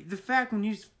 Cody, the fact when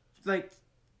you,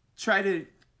 try to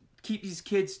keep these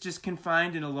kids just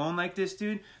confined and alone like this,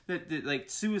 dude, that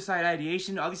like suicide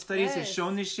ideation, all these studies have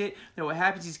shown this shit, that what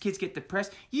happens is kids get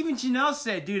depressed. Even Janelle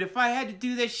said, dude, if I had to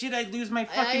do that shit, I'd lose my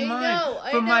fucking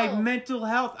mind. For my mental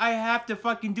health, I have to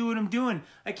fucking do what I'm doing.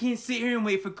 I can't sit here and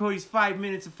wait for Cody's 5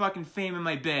 minutes of fucking fame in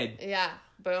my bed. Yeah,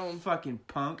 boom. Fucking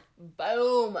punk.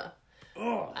 Boom.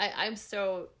 I'm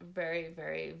so very,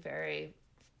 very, very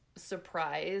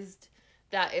surprised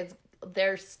that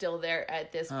they're still there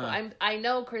at this point. I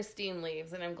know Christine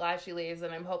leaves, and I'm glad she leaves,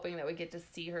 and I'm hoping that we get to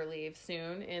see her leave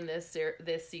soon in this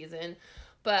season.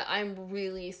 But I'm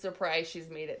really surprised she's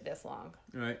made it this long.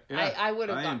 Right. Yeah, I would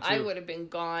have been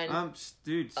gone.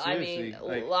 Dude, seriously. I mean,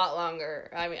 a lot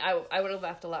longer. I mean, I would have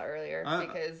left a lot earlier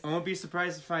because I won't be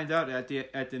surprised to find out at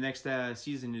the next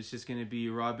season it's just gonna be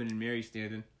Robin and Mary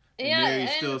standing. And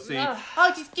Mary's still saying,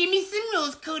 "Oh, just give me some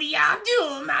rules, Cody. I'll do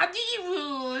them. I'll do your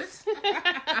rules."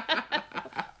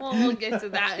 Well, we'll get to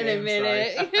that in a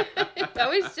minute.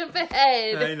 Always jump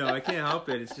ahead. I know. I can't help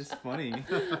it. It's just funny.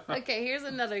 Okay, here's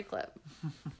another clip.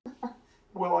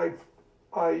 Well,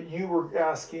 you were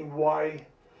asking why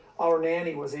our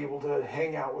nanny was able to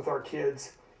hang out with our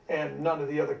kids and none of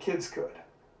the other kids could.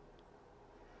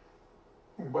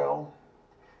 Well,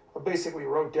 I basically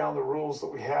wrote down the rules that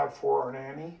we have for our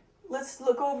nanny. Let's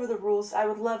look over the rules. I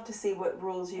would love to see what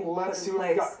rules you put in place. Let's see what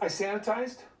we got. I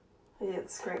sanitized? Yeah,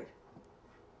 it's great.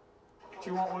 Do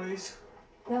you want one of these?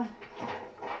 Yeah.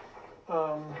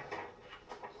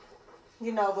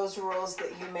 You know those rules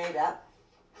that you made up?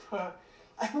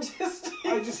 I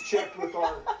just checked with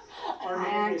our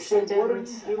I actually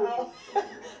didn't.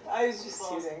 I was just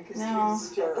teasing because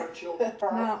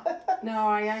No. No,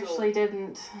 I actually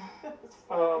didn't.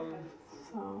 So.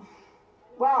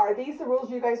 Wow, are these the rules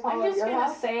you guys follow I'm at just your gonna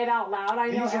house? say it out loud. I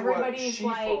know These are what everybody's she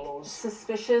like follows.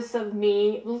 suspicious of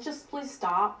me. Well, just please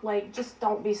stop. Like, just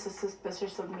don't be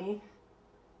suspicious of me.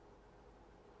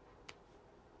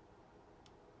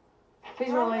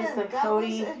 Please realize that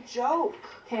Cody. That was a joke.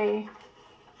 Okay.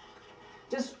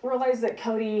 Just realize that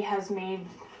Cody has made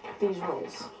these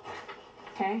rules.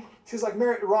 Okay. She's like,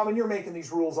 Robin, you're making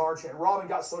these rules, aren't you? And Robin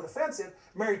got so defensive,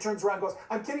 Mary turns around and goes,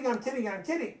 I'm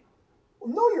kidding. Well,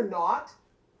 no, you're not.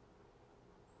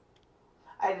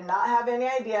 I did not have any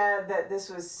idea that this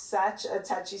was such a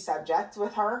touchy subject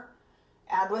with her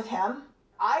and with him.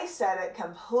 I said it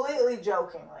completely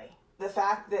jokingly. The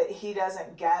fact that he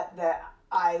doesn't get that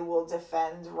I will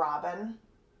defend Robin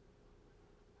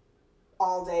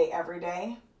all day, every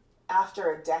day,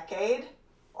 after a decade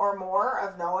or more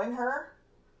of knowing her,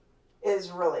 is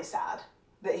really sad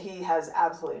that he has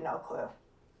absolutely no clue.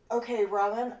 Okay,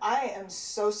 Robin, I am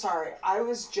so sorry. I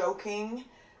was joking.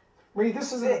 Marie,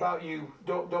 this isn't about you.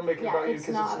 Don't make it about you because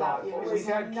it's not. you. We've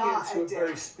had kids who have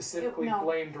very specifically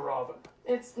blamed Robin.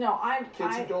 Kids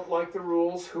who don't like the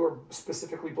rules, who are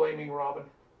specifically blaming Robin.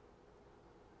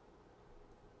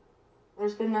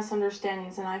 There's been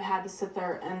misunderstandings, and I've had to sit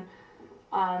there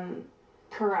and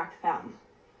correct them.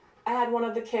 I had one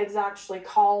of the kids actually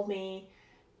call me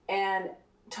and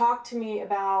talk to me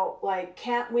about, like,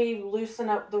 can't we loosen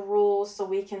up the rules so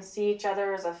we can see each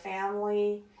other as a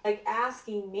family? Like,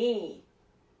 asking me.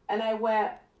 And I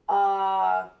went,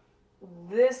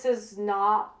 this is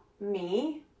not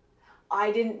me.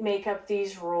 I didn't make up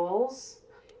these rules.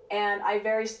 And I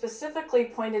very specifically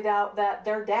pointed out that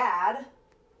their dad,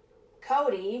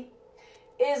 Cody,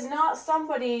 is not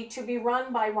somebody to be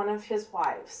run by one of his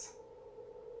wives.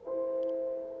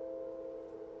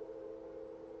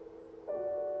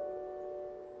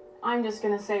 I'm just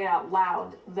going to say it out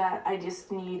loud that I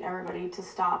just need everybody to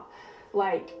stop,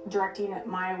 like, directing it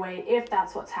my way if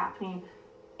that's what's happening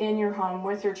in your home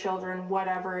with your children,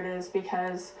 whatever it is,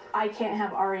 because I can't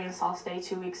have Ari and Saul stay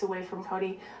 2 weeks away from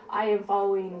Cody. I am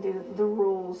following the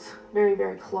rules very,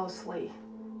 very closely.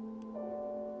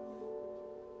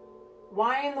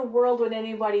 Why in the world would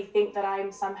anybody think that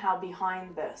I'm somehow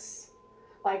behind this?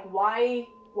 Like, why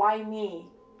me?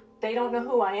 They don't know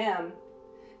who I am.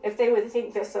 If they would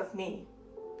think this of me,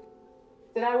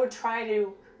 that I would try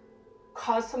to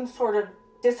cause some sort of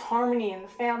disharmony in the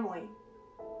family.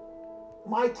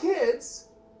 My kids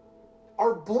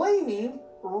are blaming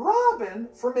Robin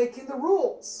for making the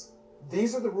rules.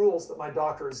 These are the rules that my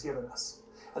doctor has given us.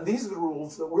 And these are the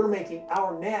rules that we're making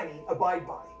our nanny abide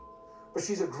by. But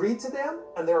she's agreed to them,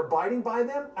 and they're abiding by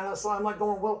them. And so I'm like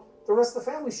going, well, the rest of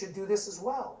the family should do this as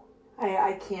well.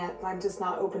 I can't. I'm just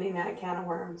not opening that can of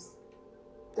worms.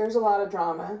 There's a lot of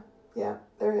drama. Yeah,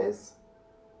 there is.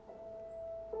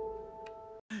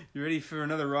 You ready for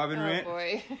another Robin rant? Oh,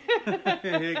 boy.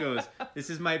 Here it goes. This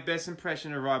is my best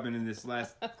impression of Robin in this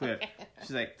last clip.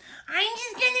 She's like, I'm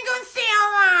just gonna go say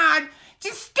out loud.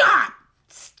 Just stop.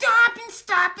 Stop and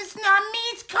stop. It's not me,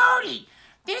 it's Cody.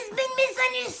 There's been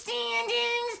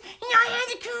misunderstandings. I had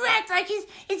to correct, like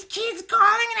his kids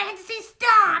calling, and I had to say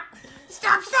stop.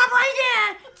 Stop right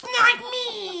there. It's not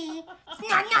me. It's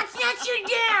not your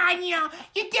dad, Your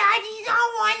dad, he's all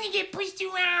one to get pushed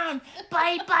around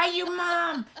by your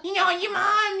mom. Your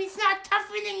mom is not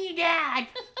tougher than your dad.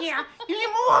 Your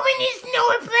woman is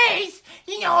nowhere place.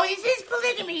 This is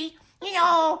polygamy.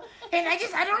 And I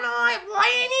don't know why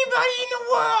anybody in the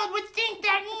world would think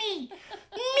that me,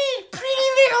 pretty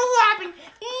little Robin,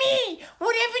 me,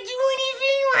 would ever do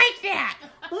anything like that.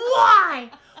 Why?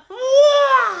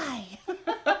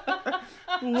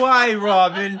 why,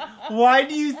 Robin? Why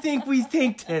do you think we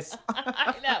think this?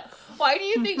 I know. Why do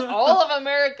you think all of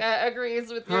America agrees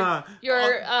with your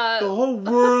the whole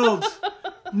world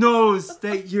knows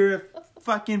that you're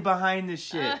fucking behind this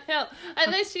shit.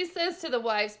 And then she says to the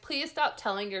wives, please stop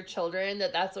telling your children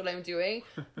that that's what I'm doing.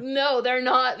 No, they're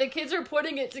not. The kids are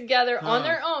putting it together on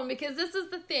their own, because this is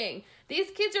the thing.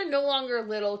 These kids are no longer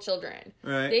little children.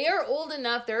 Right. They are old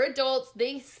enough. They're adults.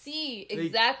 They see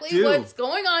exactly what's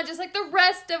going on, just like the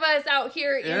rest of us out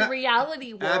here in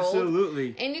reality world.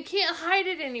 Absolutely. And you can't hide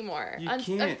it anymore. You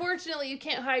can't. Unfortunately, you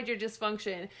can't hide your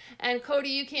dysfunction. And Cody,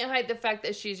 you can't hide the fact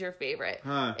that she's your favorite.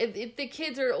 If the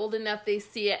kids are old enough, they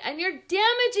see it. And you're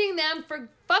damaging them. For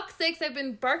fuck's sakes, I've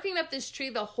been barking up this tree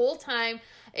the whole time.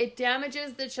 It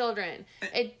damages the children.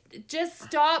 Just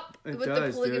stop with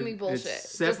the polygamy bullshit.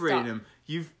 It's separating them.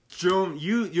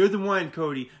 You're the one,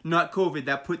 Cody, not COVID,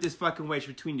 that put this fucking wedge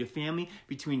between your family,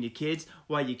 between your kids.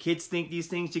 Why your kids think these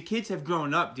things. Your kids have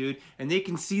grown up, dude, and they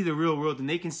can see the real world, and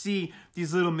they can see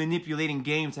these little manipulating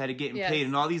games that are getting played,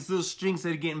 and all these little strings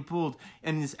that are getting pulled,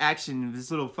 and this action, this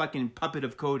little fucking puppet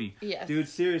of Cody. Yes. Dude,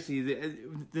 seriously,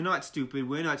 they're not stupid.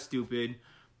 We're not stupid.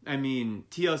 I mean,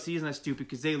 TLC is not stupid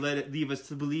because they leave us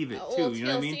to believe it too. Well, you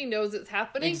know what I mean? TLC knows it's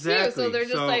happening exactly. too, so they're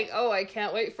just like, "Oh, I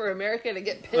can't wait for America to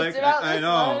get pissed about this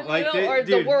one," or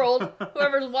the world,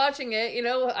 whoever's watching it.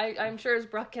 I'm sure it's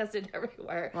broadcasted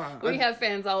everywhere. We have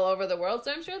fans all over the world,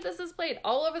 so I'm sure this is played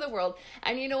all over the world.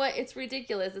 And you know what? It's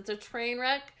ridiculous. It's a train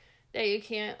wreck that you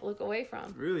can't look away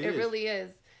from. It really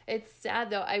is. It's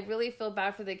sad, though. I really feel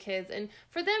bad for the kids. And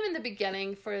for them in the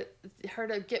beginning, for her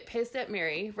to get pissed at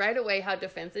Mary right away, how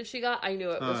defensive she got, I knew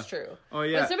it was true. Oh,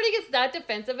 yeah. When somebody gets that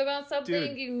defensive about something,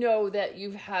 Dude. you know that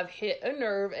you have hit a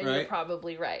nerve and you're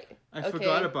probably right. I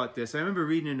forgot about this. I remember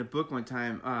reading in a book one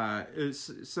time, it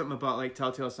was something about like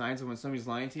telltale signs of when somebody's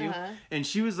lying to you. And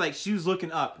she was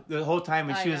looking up the whole time,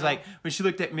 and she was like, when she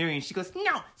looked at Mary, and she goes,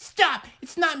 no, stop.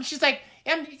 It's not me. She's like,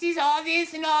 she's all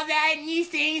this and all that and these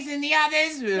things and the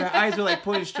others. her eyes were like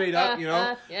pointing straight up,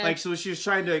 Like, so she was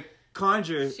trying to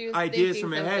conjure She was ideas thinking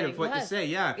from her head of something. what to Yes. say.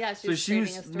 Yeah. Yeah, she so was she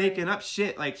creating a was story. making up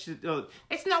shit. Like,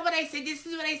 That's not what I said. This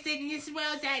is what I said, and this is where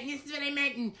I was at, and this is what I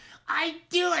meant. And I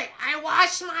do it. I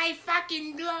wash my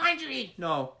fucking laundry.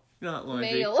 no, not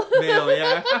laundry. Mail. Mail,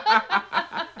 yeah.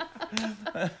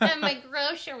 And my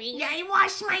groceries. Yeah, I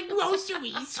wash my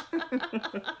groceries.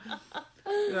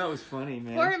 That was funny,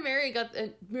 man. Poor Mary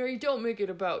Mary, don't make it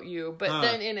about you. But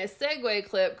then in a segue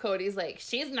clip, Cody's like,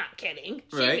 she's not kidding.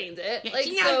 She Right. means it. Yeah, Like,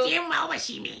 she knows damn well what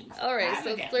she means. all right, I so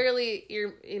don't know. clearly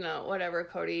you're, whatever,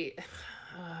 Cody.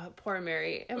 Poor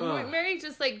Mary. And Mary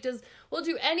just will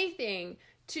do anything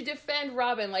to defend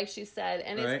Robin, like she said.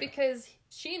 And Right. it's because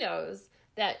she knows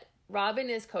that Robin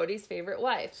is Cody's favorite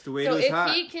wife. It's the way so it was if hot.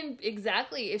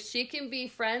 if she can be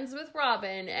friends with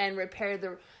Robin and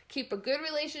keep a good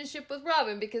relationship with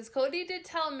Robin, because Cody did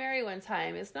tell Mary one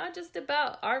time, it's not just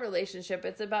about our relationship,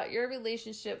 it's about your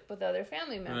relationship with other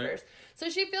family members. Right. So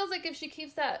she feels like if she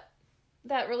keeps that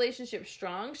relationship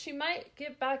strong, she might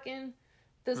get back in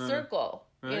the circle,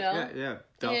 Right. you know? Yeah,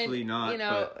 definitely And,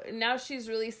 not. But now she's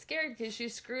really scared because she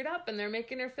screwed up and they're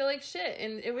making her feel like shit.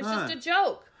 And it was Huh. just a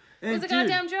joke. It was a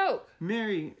goddamn joke.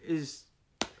 Mary is.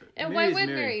 And Mary's why would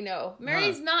Mary. Mary know?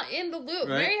 Mary's not in the loop.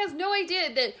 Right. Mary has no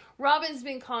idea that Robin's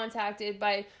been contacted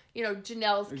by,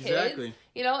 Janelle's kids. Exactly.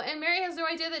 And Mary has no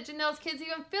idea that Janelle's kids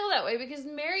even feel that way because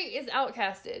Mary is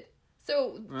outcasted.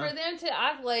 So for them to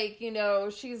act like,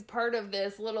 she's part of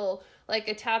this little,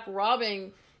 attack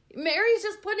Robin, Mary's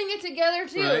just putting it together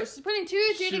too. Right. She's putting two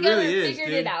and two She together really and is, figured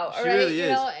dude. it out. She All right, really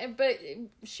is. But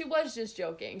she was just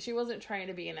joking. She wasn't trying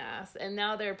to be an ass, and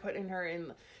now they're putting her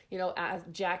in, as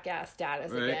jackass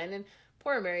status Right. again. And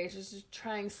poor Mary is just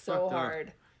trying so Fucked up.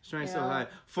 hard. She's trying you so know? hard.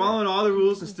 Following all the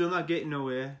rules and still not getting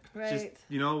nowhere. Right. Just,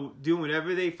 doing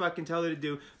whatever they fucking tell her to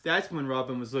do. That's when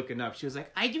Robin was looking up. She was like,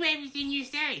 I do everything you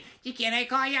say. Can I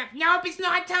call you up? Nope, it's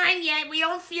not time yet. We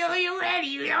don't feel you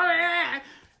ready.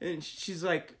 and she's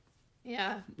like,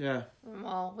 Yeah. yeah.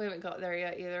 Well, we haven't got there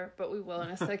yet either, but we will in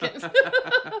a second.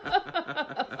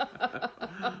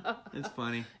 It's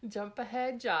funny. Jump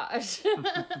ahead, Josh.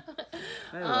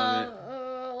 I love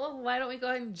it. Why don't we go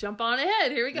ahead and jump on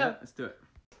ahead? Here we go. Yeah, let's do it.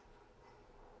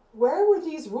 Where were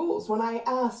these rules when I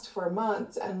asked for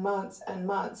months and months and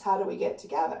months, how do we get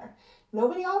together?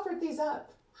 Nobody offered these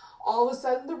up. All of a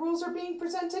sudden the rules are being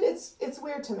presented. It's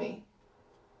weird to me.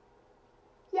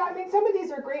 Yeah, I mean, some of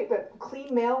these are great, but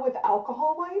clean mail with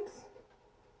alcohol wipes?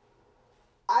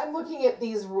 I'm looking at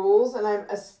these rules and I'm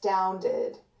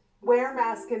astounded. Wear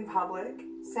mask in public,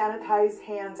 sanitize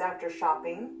hands after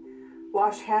shopping,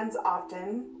 wash hands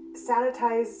often,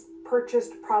 sanitize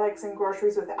purchased products and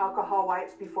groceries with alcohol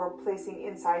wipes before placing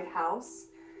inside house,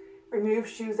 remove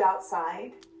shoes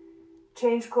outside,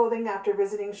 change clothing after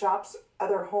visiting shops,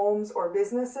 other homes or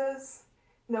businesses,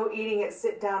 no eating at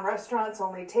sit-down restaurants,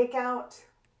 only takeout,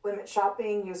 limit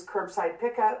shopping, use curbside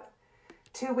pickup,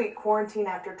 2-week quarantine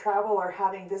after travel or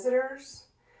having visitors,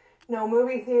 no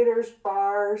movie theaters,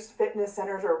 bars, fitness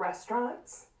centers, or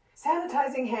restaurants,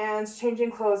 sanitizing hands, changing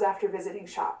clothes after visiting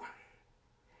shop.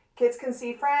 Kids can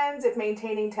see friends if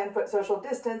maintaining 10-foot social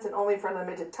distance and only for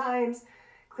limited times,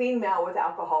 clean mail with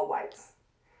alcohol wipes.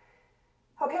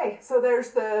 Okay, so there's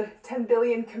the 10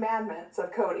 billion commandments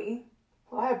of Cody.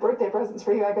 Well, I have birthday presents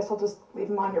for you. I guess I'll just leave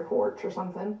them on your porch or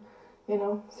something.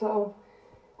 So,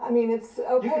 I mean, it's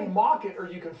okay. You can mock it or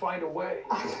you can find a way.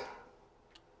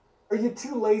 Are you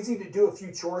too lazy to do a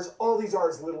few chores? All these are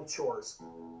is little chores.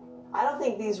 I don't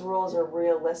think these rules are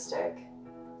realistic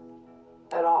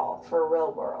at all for a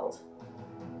real world.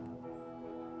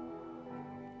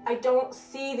 I don't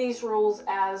see these rules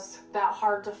as that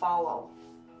hard to follow.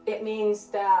 It means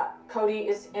that Cody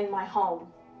is in my home.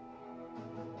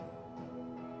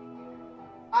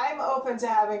 I'm open to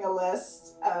having a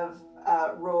list of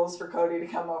rules for Cody to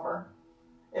come over.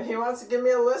 If he wants to give me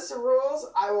a list of rules,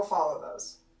 I will follow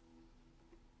those.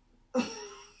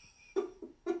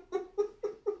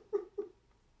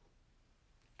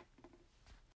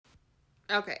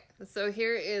 Okay, so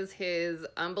here is his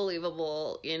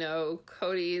unbelievable,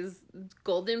 Cody's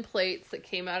golden plates that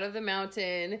came out of the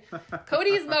mountain.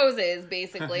 Cody's Moses,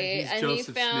 basically, He's and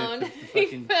Joseph Smith with the he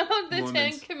fucking found the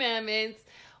Mormons. 10 Commandments,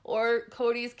 or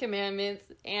Cody's commandments,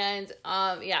 and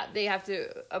they have to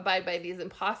abide by these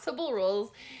impossible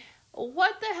rules.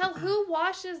 What the hell? Who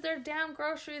washes their damn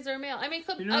groceries or mail? I mean,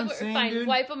 You know what I'm saying, fine, dude?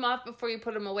 wipe them off before you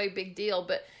put them away, big deal.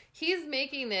 But he's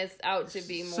making this out to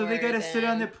be more. So they gotta sit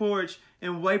on the porch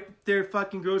and wipe their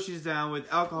fucking groceries down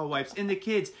with alcohol wipes, and the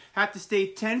kids have to stay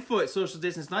 10 foot social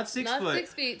distance, not 6 foot. Not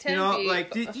 6 feet, 10 you know, feet.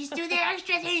 Like, Just do the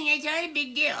extra thing. It's not a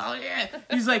big deal.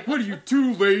 he's like, "What are you,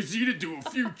 too lazy to do a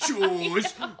few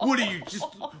chores? What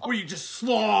are you just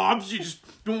slobs? You just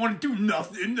don't want to do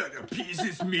nothing that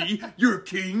appeases me. You're a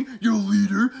king, you're a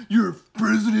leader, you're a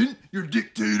president, you're a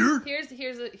dictator."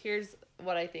 Here's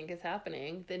what I think is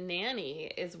happening. The nanny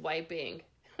is wiping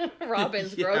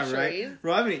Robin's Yeah, groceries. right?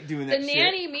 Robin ain't doing that The shit.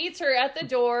 nanny meets her at the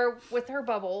door with her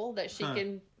bubble that she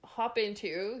can hop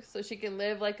into so she can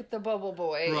live like the bubble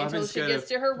boy until Robin's she gotta- gets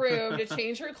to her room to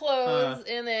change her clothes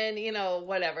and then,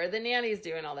 whatever. The nanny's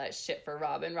doing all that shit for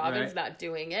Robin. Robin's Right. not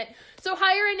doing it. So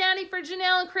hire a nanny for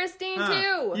Janelle and Christine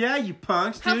too. Yeah, you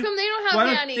punks, dude. How come they don't have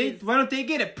nannies? Why don't they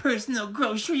get a personal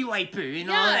grocery wiper and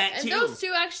all that, and too? those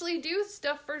two actually do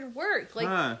stuff for work. Like,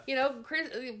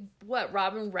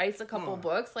 Robin writes a couple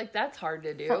books. Like, that's hard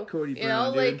to do. Fuck Cody you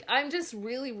Brown, know, dude. like, I'm just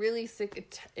really, really sick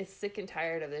and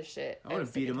tired of this shit. I want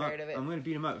to beat him up. I'm going to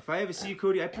beat him up. If I ever see you,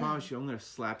 Cody, I promise you, I'm going to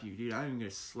slap you, dude. I'm going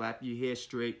to slap you hair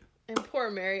straight. And poor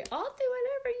Mary, I'll do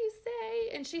whatever you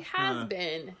say. And she has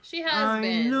been. She has I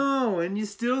been. know, and you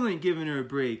still ain't giving her a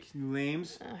break, you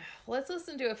lames. Let's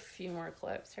listen to a few more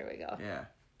clips. Here we go. Yeah.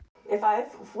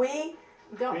 If we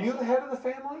Are you the head of the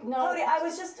family? No, Cody, I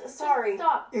was just sorry.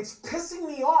 Stop. It's pissing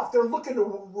me off. They're looking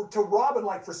to Robin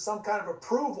like for some kind of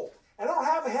approval. I don't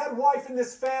have a head wife in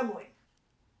this family.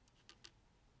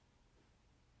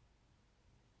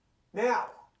 Now,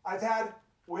 I've had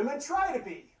women try to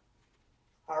be.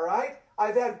 All right?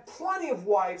 I've had plenty of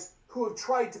wives who have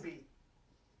tried to be.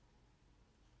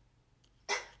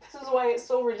 This is why it's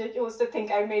so ridiculous to think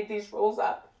I made these rules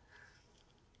up.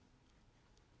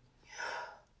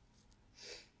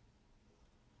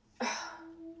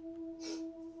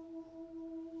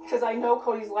 Because I know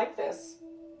Cody's like this.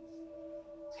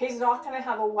 He's not going to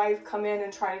have a wife come in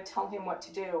and try to tell him what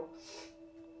to do.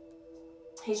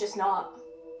 He's just not.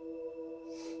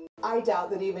 I doubt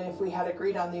that even if we had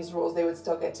agreed on these rules, they would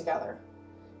still get together.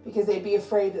 Because they'd be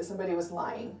afraid that somebody was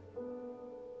lying.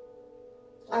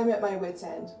 I'm at my wit's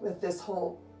end with this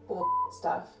whole bull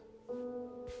stuff.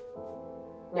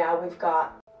 Now we've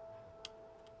got.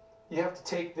 You have to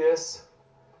take this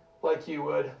like you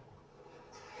would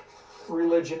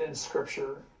religion and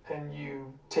scripture, and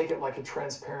you take it like a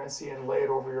transparency and lay it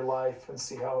over your life and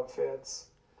see how it fits.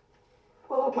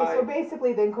 Well, okay, so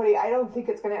basically then, Cody, I don't think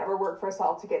it's going to ever work for us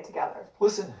all to get together.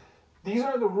 Listen, these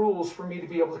aren't the rules for me to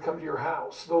be able to come to your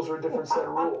house. Those are a different set of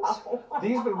rules.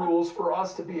 These are the rules for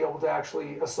us to be able to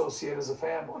actually associate as a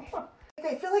family.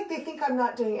 I feel like they think I'm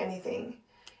not doing anything.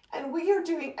 And we are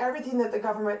doing everything that the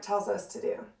government tells us to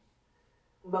do.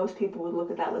 Most people would look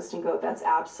at that list and go, that's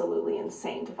absolutely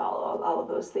insane to follow all of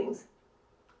those things.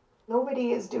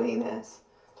 Nobody is doing this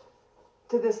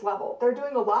to this level. They're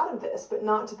doing a lot of this, but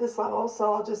not to this level,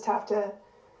 so I'll just have to...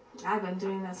 I've been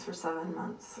doing this for 7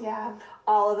 months. Yeah.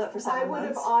 All of it for 7 months? I would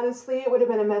have, honestly, it would have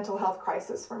been a mental health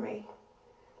crisis for me.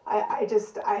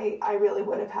 I really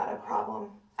would have had a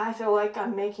problem. I feel like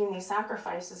I'm making these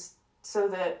sacrifices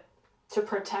to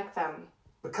protect them.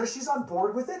 Because she's on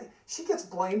board with it, she gets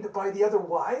blamed by the other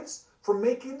wives for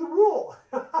making the rule.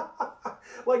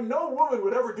 Like no woman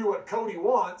would ever do what Cody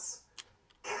wants.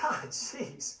 God,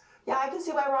 jeez. Yeah, I can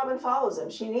see why Robin follows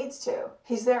him. She needs to.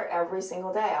 He's there every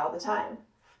single day, all the time.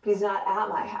 But he's not at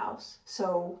my house,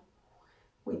 so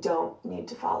we don't need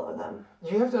to follow them.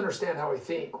 You have to understand how I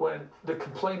think. When the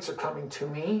complaints are coming to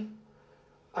me,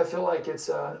 I feel like it's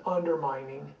an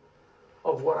undermining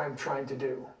of what I'm trying to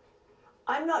do.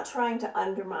 I'm not trying to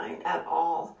undermine at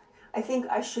all. I think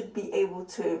I should be able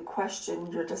to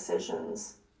question your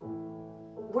decisions.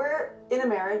 We're in a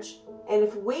marriage, and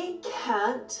if we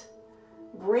can't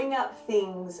bring up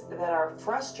things that are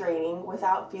frustrating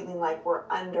without feeling like we're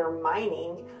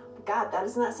undermining, God,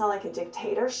 doesn't that sound like a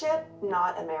dictatorship,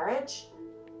 not a marriage?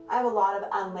 I have a lot of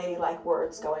unladylike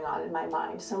words going on in my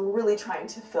mind, so I'm really trying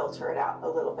to filter it out a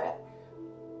little bit.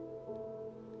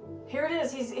 Here it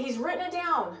is. He's written it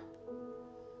down.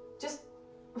 Just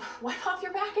wipe off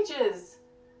your packages.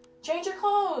 Change your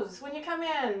clothes when you come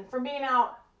in from being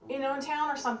out, in town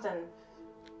or something.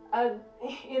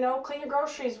 Clean your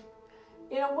groceries.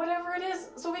 Whatever it is,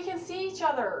 so we can see each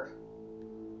other.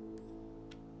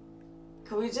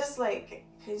 Can we just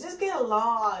get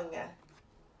along?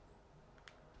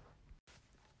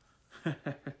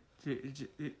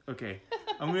 Okay,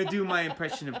 I'm gonna do my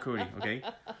impression of Cody, okay?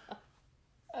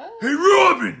 Hey,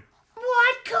 Robin!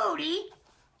 What, Cody?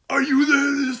 Are you the head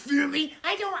of this family?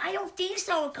 I don't think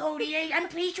so, Cody. I'm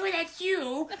pretty sure that's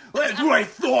you. Well, that's what I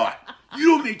thought. You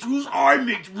don't make rules, I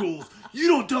make rules. You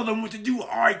don't tell them what to do.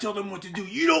 I tell them what to do.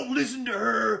 You don't listen to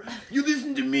her. You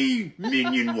listen to me,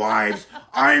 minion wives.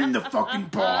 I'm the fucking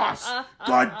boss.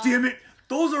 God damn it.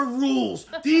 Those are rules.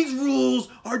 These rules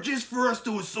are just for us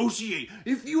to associate.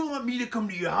 If you want me to come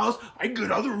to your house, I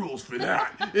got other rules for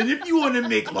that. And if you want to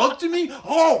make love to me,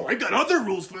 oh, I got other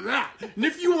rules for that. And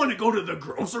if you want to go to the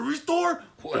grocery store,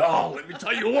 well, let me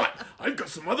tell you what. I've got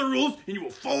some other rules, and you will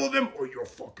follow them or you're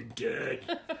fucking dead.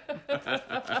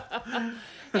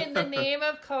 In the name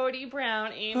of Cody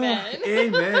Brown, amen.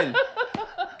 Amen.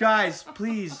 Guys,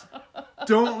 please,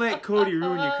 don't let Cody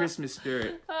ruin your Christmas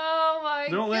spirit. Oh my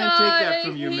God. Don't let him take that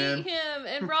from you, man. I hate him.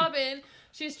 And Robin,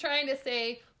 she's trying to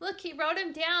say, look, he wrote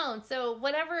him down. So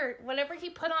whatever he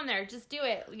put on there, just do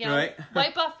it. You know, right.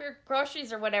 Wipe off your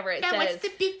groceries or whatever it says. What's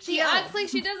the big deal? She acts like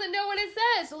she doesn't know what it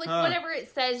says. So like whatever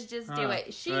it says, just do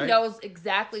it. She right. knows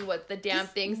exactly what the damn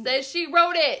thing says. She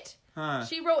wrote it. Huh.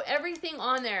 She wrote everything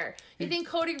on there. You think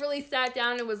Cody really sat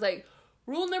down and was like,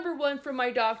 rule number 1 from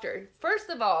my doctor. First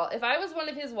of all, if I was one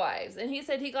of his wives and he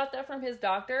said he got that from his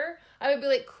doctor, I would be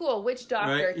like, cool, which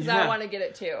doctor? Because Right? Yeah. I want to get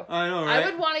it too. I know, right? I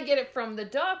would want to get it from the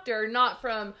doctor, not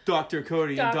from Dr.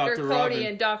 Cody and Dr. Cody Robin.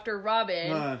 and Dr.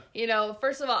 Robin. You know,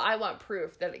 first of all, I want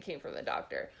proof that it came from the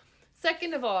doctor.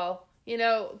 Second of all, you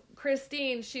know,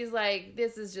 Christine, she's like,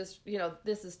 this is just, you know,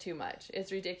 this is too much.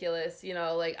 It's ridiculous. You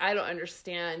know, like, I don't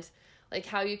understand, like,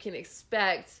 how you can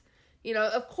expect, you know,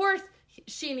 of course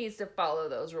she needs to follow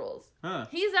those rules.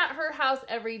 He's at her house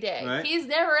every day. Right. He's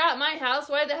never at my house.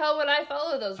 Why the hell would I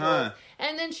follow those rules?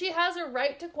 And then she has a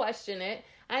right to question it.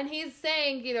 And he's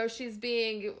saying, you know, she's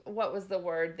being, what was the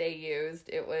word they used?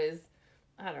 It was,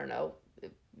 I don't know.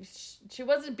 She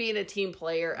wasn't being a team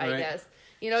player, I guess.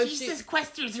 You know, she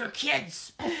sequesters her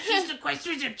kids. She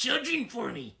sequesters her children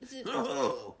for me.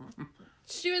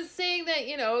 She was saying that,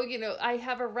 you know, I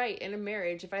have a right in a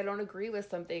marriage if I don't agree with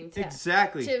something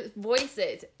to voice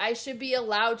it. I should be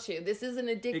allowed to. This isn't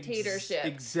a dictatorship.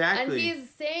 Exactly. And he's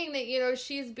saying that, you know,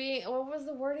 she's being, what was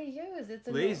the word he used? It's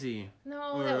lazy.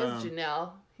 No, that was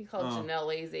Janelle. He called Janelle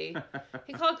lazy.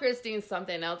 He called Christine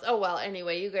something else. Oh, well,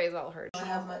 anyway, you guys all heard. I don't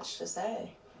have much to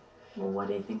say. Well, what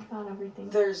do you think about everything?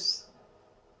 There's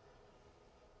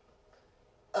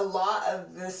a lot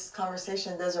of this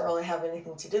conversation doesn't really have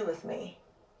anything to do with me.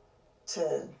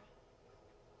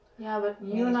 Yeah, but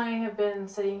you and I have been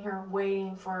sitting here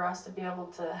waiting for us to be able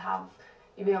to have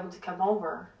you be able to come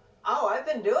over. Oh, I've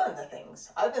been doing the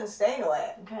things. I've been staying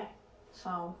away. Okay,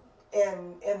 so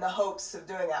in the hopes of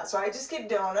doing that. So I just keep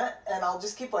doing it, and I'll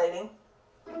just keep waiting.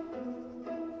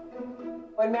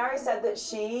 When Mary said that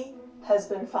she has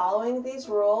been following these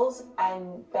rules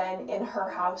and been in her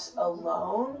house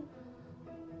alone,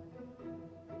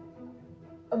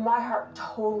 my heart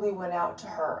totally went out to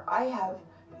her. I have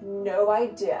no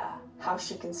idea how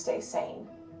she can stay sane.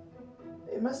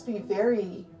 It must be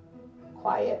very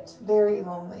quiet, very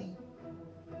lonely.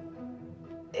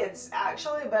 It's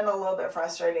actually been a little bit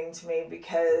frustrating to me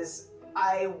because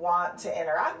I want to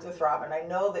interact with Robin. I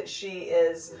know that she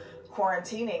is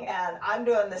quarantining and I'm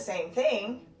doing the same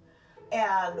thing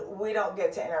and we don't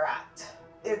get to interact.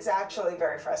 It's actually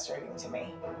very frustrating to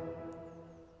me.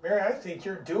 Mary, I think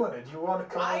you're doing it. You want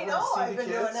to come over and see the kids? I know I've been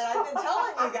doing it. I've been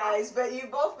telling you guys, but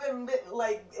you've both been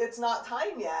like, it's not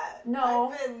time yet.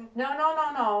 No.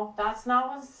 That's not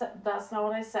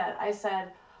what I said. I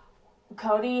said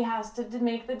Cody has to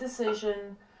make the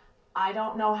decision. I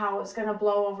don't know how it's going to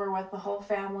blow over with the whole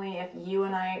family if you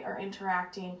and I are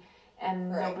interacting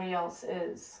and nobody else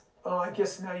is. Oh, I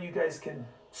guess now you guys can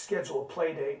schedule a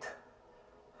play date.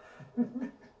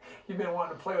 You've been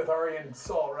wanting to play with Ari and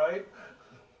Saul, right?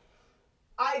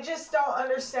 I just don't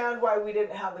understand why we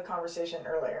didn't have the conversation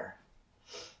earlier.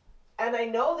 And I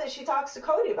know that she talks to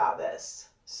Cody about this.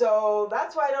 So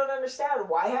that's why I don't understand.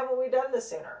 Why haven't we done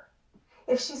this sooner?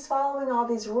 If she's following all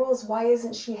these rules, why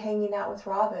isn't she hanging out with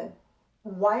Robin?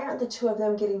 Why aren't the two of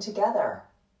them getting together?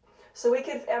 So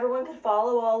everyone could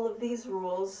follow all of these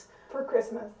rules For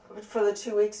Christmas. for the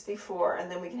 2 weeks before,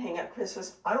 and then we can hang out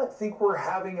Christmas. I don't think we're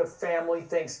having a family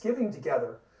Thanksgiving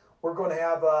together. We're going to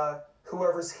have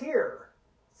whoever's here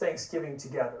Thanksgiving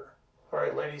together. All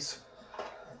right, ladies.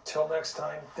 Until next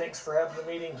time, thanks for having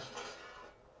the meeting.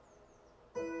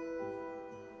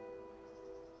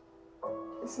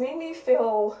 It's made me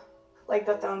feel like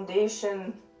the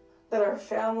foundation that our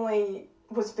family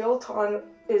was built on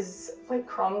is like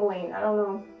crumbling. I don't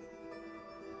know.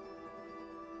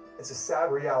 It's a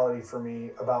sad reality for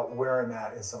me about where I'm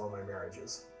at in some of my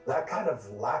marriages. That kind of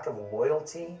lack of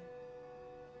loyalty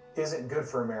isn't good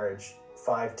for a marriage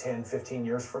 5, 10, 15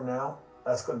 years from now.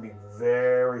 That's going to be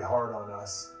very hard on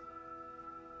us.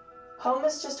 Home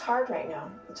is just hard right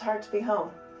now. It's hard to be home.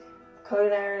 Cody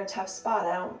and I are in a tough spot.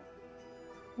 I don't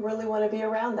really want to be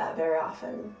around that very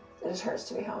often. It just hurts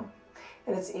to be home.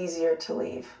 And it's easier to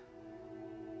leave.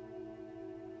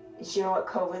 You know what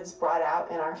COVID's brought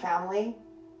out in our family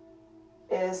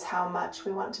is how much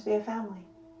we want to be a family.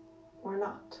 We're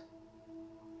not.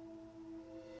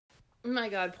 Oh my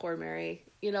God, poor Mary.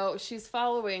 You know, she's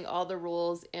following all the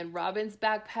rules, and Robin's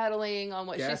backpedaling on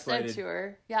what she said to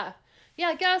her. Yeah.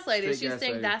 Yeah, gaslighted. She's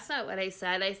saying, that's not what I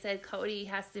said. I said Cody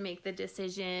has to make the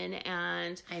decision,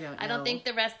 and I don't think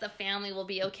the rest of the family will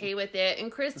be okay with it. And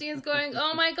Christine's going,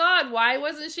 oh my God, why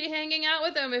wasn't she hanging out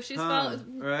with him if she's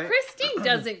following? Right? Christine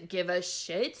doesn't give a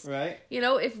shit. Right? You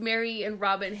know, if Mary and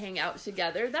Robin hang out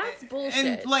together, that's bullshit.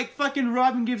 And, like, fucking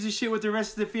Robin gives a shit what the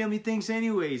rest of the family thinks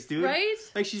anyways, dude. Right?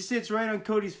 Like, she sits right on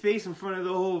Cody's face in front of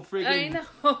the whole friggin' I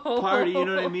know. party, you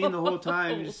know what I mean? The whole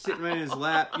time, just sitting right in his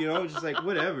lap, you know? Just like,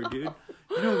 whatever, dude.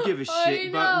 You don't give a shit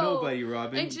about nobody,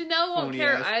 Robin. And Janelle won't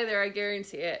care either, I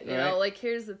guarantee it. You know, like,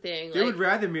 here's the thing. They would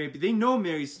rather Mary, but they know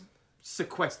Mary's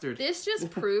sequestered. This just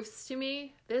proves to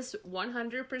me, this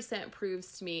 100%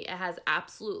 proves to me it has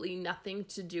absolutely nothing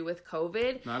to do with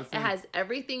COVID. Not a thing. It has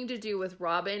everything to do with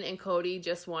Robin and Cody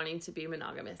just wanting to be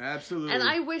monogamous. Absolutely. And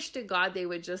I wish to God they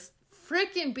would just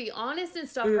freaking be honest and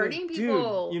stop hurting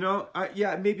people. Dude, you know,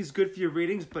 yeah, maybe it's good for your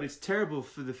ratings, but it's terrible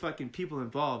for the fucking people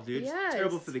involved, dude. Yes. It's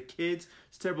terrible for the kids.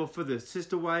 It's terrible for the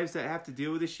sister wives that have to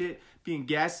deal with this shit, being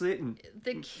gaslit and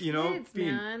the kids, you know,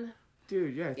 being, man.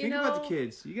 Dude, yeah, think about the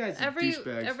kids. You guys are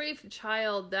douchebags. Every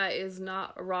child that is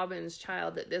not Robin's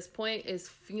child at this point is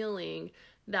feeling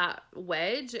that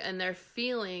wedge, and they're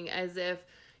feeling as if,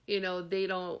 you know, they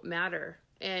don't matter.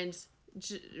 And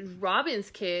Robin's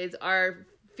kids are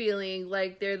feeling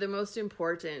like they're the most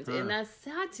important, and that's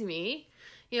sad to me.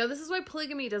 You know, this is why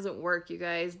polygamy doesn't work, you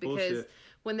guys, because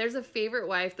when there's a favorite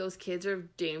wife, those kids are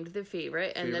deemed the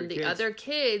favorite, and then the other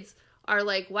kids are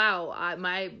like, wow,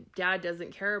 my dad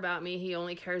doesn't care about me, he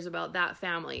only cares about that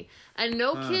family. And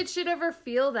no kid should ever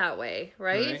feel that way,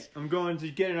 right? I'm going to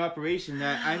get an operation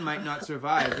that I might not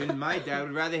survive, and my dad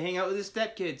would rather hang out with his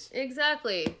stepkids.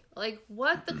 Exactly. Like,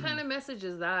 what the kind of message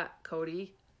is that,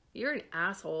 Cody? You're an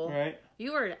asshole. Right.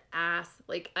 You are an ass.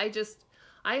 Like,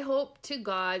 I hope to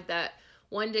God that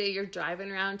one day you're driving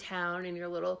around town in your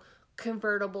little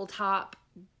convertible top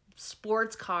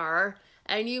sports car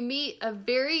and you meet a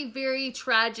very, very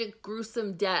tragic,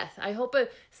 gruesome death. I hope a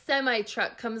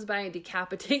semi-truck comes by and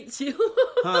decapitates you.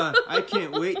 I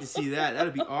can't wait to see that.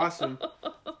 That'd be awesome.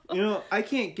 You know, I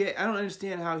don't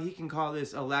understand how he can call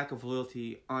this a lack of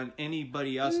loyalty on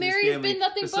anybody else in his family been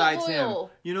nothing besides but loyal.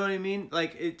 him. You know what I mean?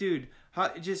 Like, dude,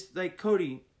 just like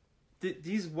Cody,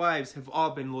 these wives have all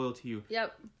been loyal to you.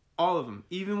 Yep. All of them.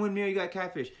 Even when Mary got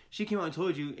catfish, she came out and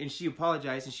told you, and she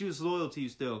apologized, and she was loyal to you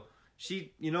still.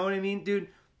 You know what I mean, dude?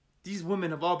 These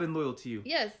women have all been loyal to you.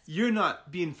 Yes. You're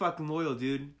not being fucking loyal,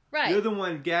 dude. Right. You're the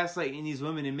one gaslighting these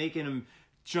women and making them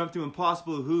jump through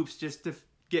impossible hoops just to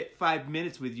get 5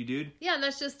 minutes with you, dude. Yeah, and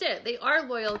that's just it. They are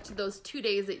loyal to those 2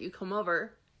 days that you come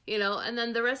over, you know, and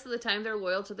then the rest of the time they're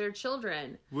loyal to their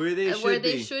children. Where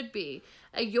they should be.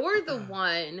 You're the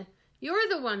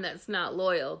one that's not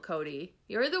loyal, Cody.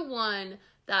 You're the one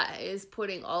that is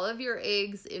putting all of your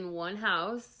eggs in one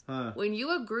house. When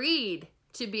you agreed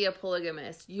to be a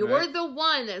polygamist, you're the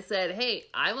one that said, hey,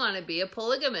 I want to be a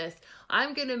polygamist.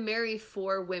 I'm going to marry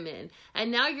 4 women.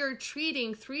 And now you're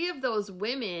treating 3 of those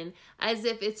women as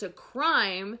if it's a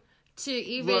crime to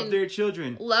even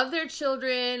love their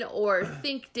children or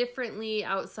think differently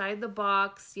outside the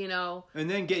box, you know. And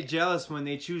then get jealous when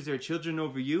they choose their children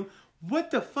over you.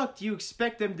 What the fuck do you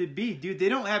expect them to be, dude? They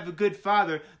don't have a good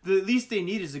father. The least they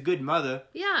need is a good mother.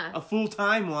 Yeah. A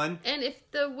full-time one. And if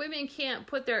the women can't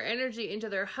put their energy into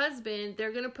their husband,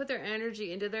 they're going to put their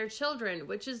energy into their children,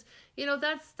 which is, you know,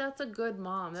 that's a good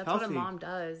mom. That's healthy. what a mom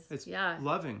does. It's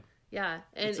loving. Yeah.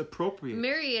 And it's appropriate.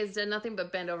 Mary has done nothing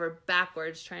but bend over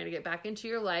backwards trying to get back into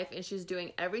your life, and she's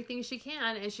doing everything she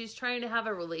can, and she's trying to have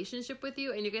a relationship with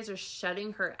you, and you guys are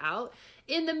shutting her out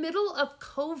in the middle of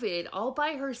COVID all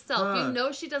by herself. You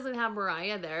know she doesn't have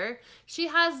Mariah there. She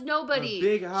has nobody. A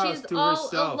big house She's to all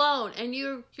herself. alone, and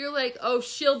you're like, oh,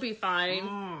 she'll be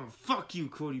fine. Fuck you,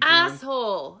 Cody.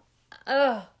 Asshole.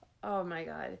 Ugh. Oh my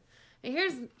God. And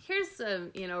here's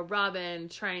some, you know, Robin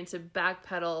trying to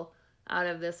backpedal out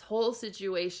of this whole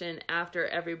situation after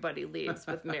everybody leaves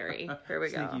with Mary. Here we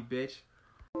go. Sneaky bitch.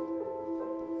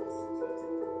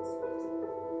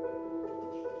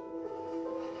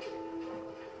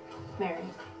 Mary,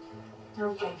 you're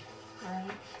okay. All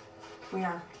right? We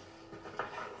are.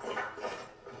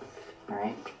 All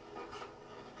right?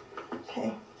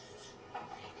 Okay.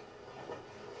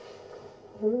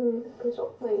 Please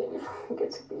don't play anymore. I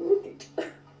get to be with you.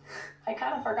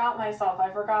 of forgot myself. I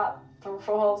forgot the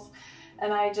rules,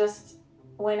 and I just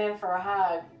went in for a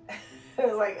hug. It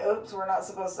was like, oops, we're not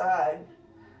supposed to hug.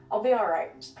 I'll be all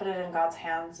right. Just put it in God's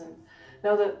hands and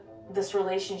know that this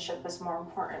relationship is more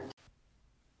important.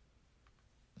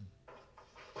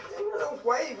 I don't know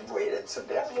why you waited so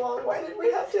damn long. Why did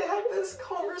we have to have this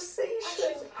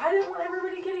conversation? I didn't want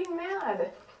everybody getting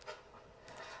mad.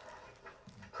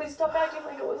 Please stop acting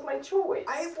like it was my choice.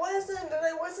 I wasn't, and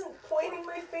I wasn't pointing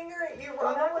my finger at you, Don't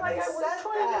Robin, act when like I I was said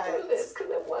trying that. to do this,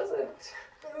 because it wasn't.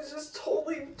 I was just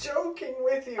totally joking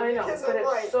with you. I know, because but I'm it's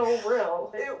like, so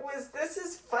real. This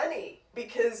is funny,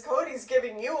 because Cody's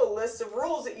giving you a list of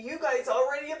rules that you guys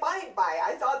already abide by.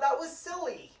 I thought that was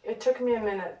silly. It took me a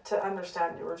minute to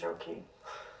understand you were joking.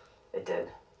 It did.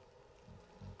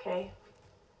 Okay?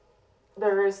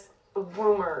 There is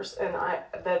rumors, and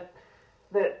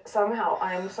that somehow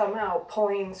I'm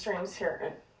pulling strings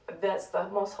here, and that's the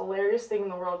most hilarious thing in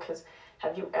the world, because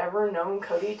have you ever known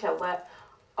Cody to let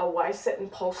a wife sit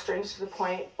and pull strings to the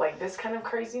point like this kind of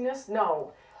craziness?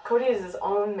 No. Cody is his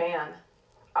own man.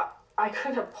 I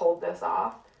couldn't have pulled this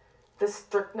off. This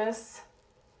strictness.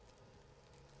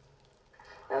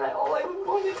 And all I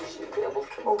wanted is you to be able to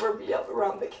come over and be up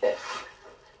around the kids.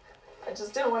 I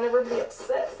just didn't want to ever be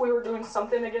upset if we were doing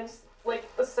something against,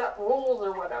 like, the set rules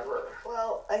or whatever.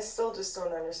 Well, I still just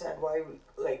don't understand why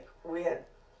we had...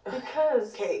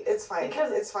 Because... Okay, it's fine.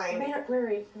 It's fine.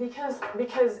 Mary,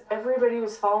 because everybody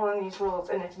was following these rules,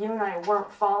 and if you and I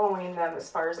weren't following them as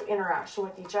far as interaction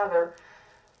with each other,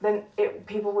 then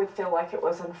people would feel like it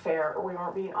was unfair or we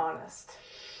weren't being honest.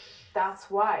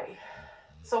 That's why.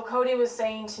 So Cody was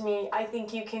saying to me, I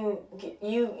think you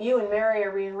and Mary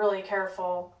are being really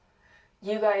careful.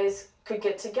 You guys could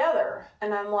get together.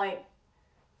 And I'm like,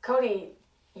 Cody,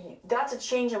 that's a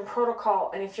change in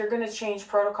protocol. And if you're going to change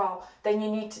protocol, then you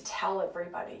need to tell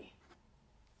everybody.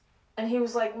 And he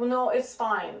was like, well, no, it's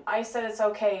fine. I said, it's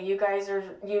okay. You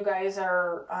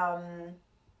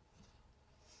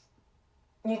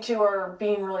two are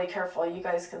being really careful. You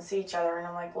guys can see each other. And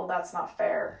I'm like, well, that's not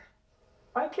fair.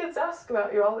 My kids ask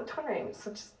about you all the time,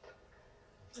 so just...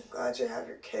 I'm glad you have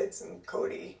your kids and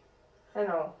Cody. I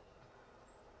know.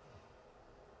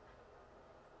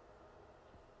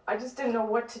 I just didn't know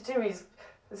what to do. He's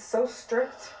so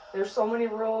strict. There's so many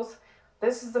rules.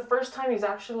 This is the first time he's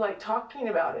actually, like, talking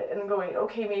about it and going,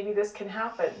 okay, maybe this can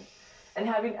happen. And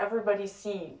having everybody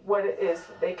see what it is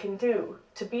that they can do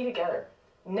to be together.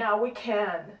 Now we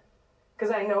can.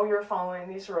 Because I know you're following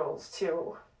these rules,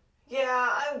 too. Yeah,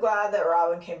 I'm glad that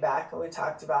Robin came back and we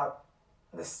talked about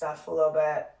this stuff a little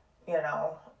bit, and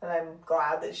I'm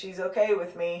glad that she's okay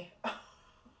with me.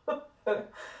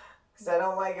 Because I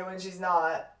don't like it when she's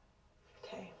not.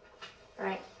 Okay. All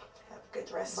right. Have a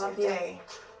good rest of your day.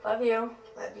 Love you.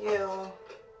 Love you.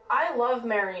 I love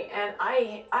Mary, and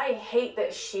I hate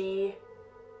that she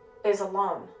is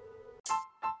alone.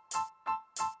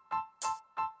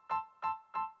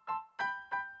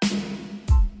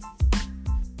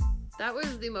 That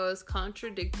was the most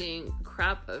contradicting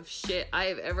crap of shit I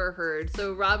have ever heard.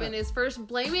 So Robin is first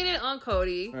blaming it on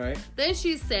Cody. Right. Then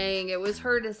she's saying it was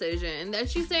her decision. Then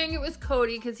she's saying it was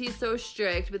Cody because he's so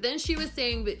strict. But then she was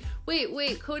saying, but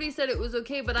wait, Cody said it was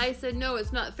okay, but I said no,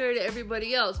 it's not fair to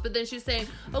everybody else. But then she's saying,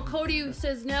 oh, Cody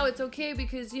says now it's okay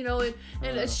because,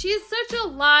 and she's such a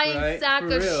lying sack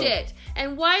of shit.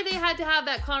 And why they had to have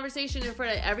that conversation in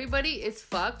front of everybody is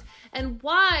fucked. And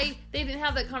why they didn't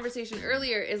have that conversation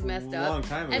earlier is messed up. Long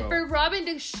time ago. And for Robin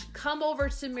to come over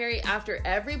to Mary after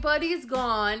everybody's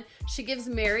gone, she gives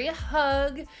Mary a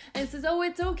hug and says, oh,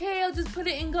 it's okay, I'll just put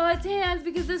it in God's hands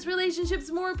because this relationship's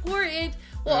more important.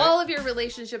 Well, all of your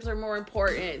relationships are more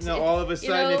important. No, all of a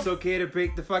sudden it's okay to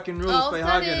break the fucking rules by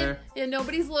hugging her. Yeah,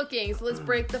 nobody's looking, so let's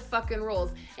break the fucking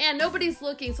rules. And nobody's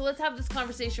looking, so let's have this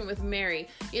conversation with Mary.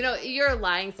 You're a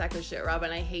lying sack of shit, Robin.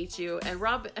 I hate you. And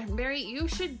Mary, you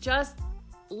should just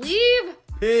leave.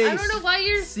 Peace. I don't know why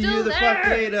you're See still you the there. fuck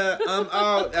later. I'm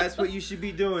out. That's what you should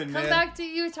be doing, man. Come back to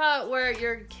Utah where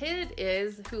your kid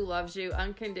is who loves you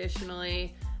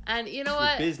unconditionally. And you know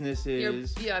what? Your business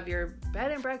is. You have your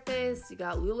bed and breakfast. You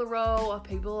got LuLaRoe.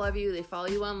 People love you. They follow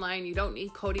you online. You don't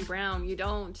need Cody Brown. You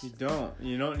don't.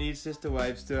 You don't need sister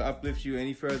wives to uplift you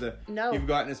any further. No. You've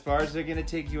gotten as far as they're going to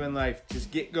take you in life. Just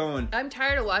get going. I'm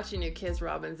tired of watching you kiss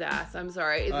Robin's ass. I'm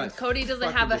sorry. Cody doesn't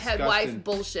fucking have a head disgusting. wife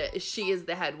bullshit. She is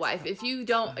the head wife. If you're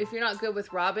not good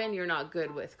with Robin, you're not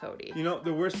good with Cody.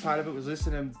 The worst part of it was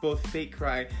listening to both fake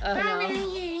cry.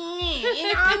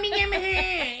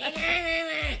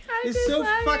 I It's so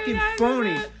fucking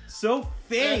phony. So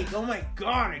fake. Oh my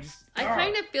god. I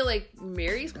kind of feel like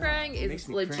Mary's crying is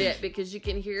legit cringe. because you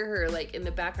can hear her like in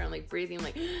the background, like breathing,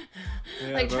 like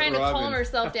Yeah, like trying to Robin. calm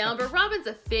herself down. But Robin's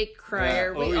a fake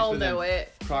crier. We all know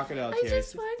it. Crocodile I tears.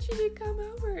 just want you to come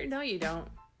over. No, you don't.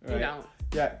 You don't.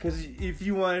 Yeah, because if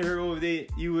you wanted her over there,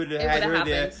 you would have It had would've her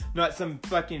there, happened. not some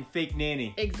fucking fake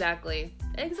nanny. Exactly.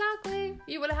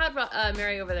 You would have had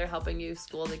Mary over there helping you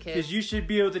school the kids. Because you should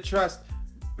be able to trust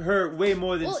her way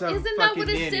more than some isn't fucking that what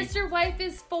nanny. a sister wife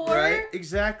is for? Right?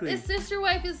 Exactly. A sister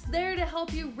wife is there to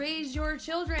help you raise your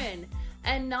children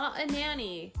and not a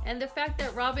nanny. And the fact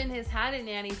that Robin has had a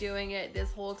nanny doing it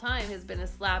this whole time has been a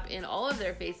slap in all of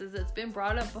their faces. It's been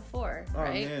brought up before,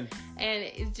 right? Man. And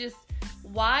it's just,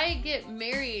 why get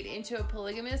married into a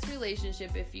polygamous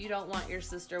relationship if you don't want your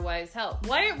sister wife's help?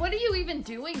 What are you even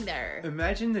doing there?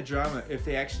 Imagine the drama if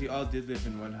they actually all did live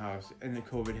in one house and the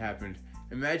COVID happened.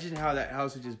 Imagine how that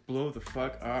house would just blow the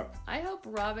fuck up. I hope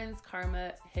Robin's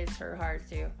karma hits her hard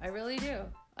too. I really do.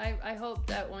 I hope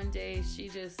that one day she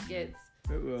just gets...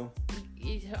 It will.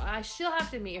 She'll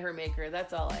have to meet her maker.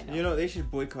 That's all I know. You know, they should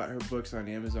boycott her books on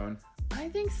Amazon. I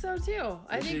think so too.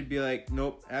 They should be like,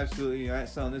 nope, absolutely not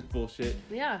selling this bullshit.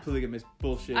 Yeah. Polygamous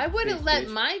bullshit. I wouldn't fake let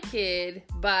bitch. my kid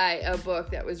buy a book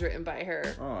that was written by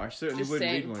her. Oh, I certainly Just wouldn't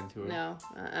saying. read one to her. No.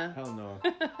 Hell no.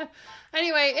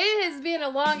 Anyway, it has been a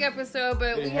long episode,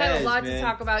 but It we had a has, lot man. to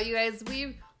talk about, you guys.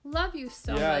 We love you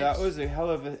so much. Yeah, that was a hell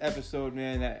of an episode,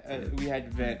 man. That we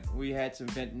had to vent. We had some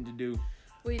venting to do.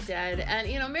 We did.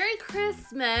 And, Merry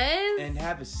Christmas. And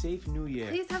have a safe New Year.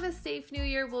 Please have a safe New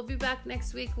Year. We'll be back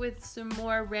next week with some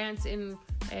more rants and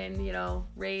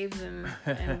raves and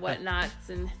whatnots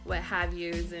and what have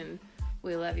yous. And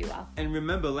we love you all. And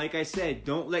remember, like I said,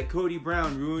 don't let Cody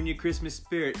Brown ruin your Christmas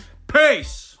spirit.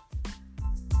 Peace!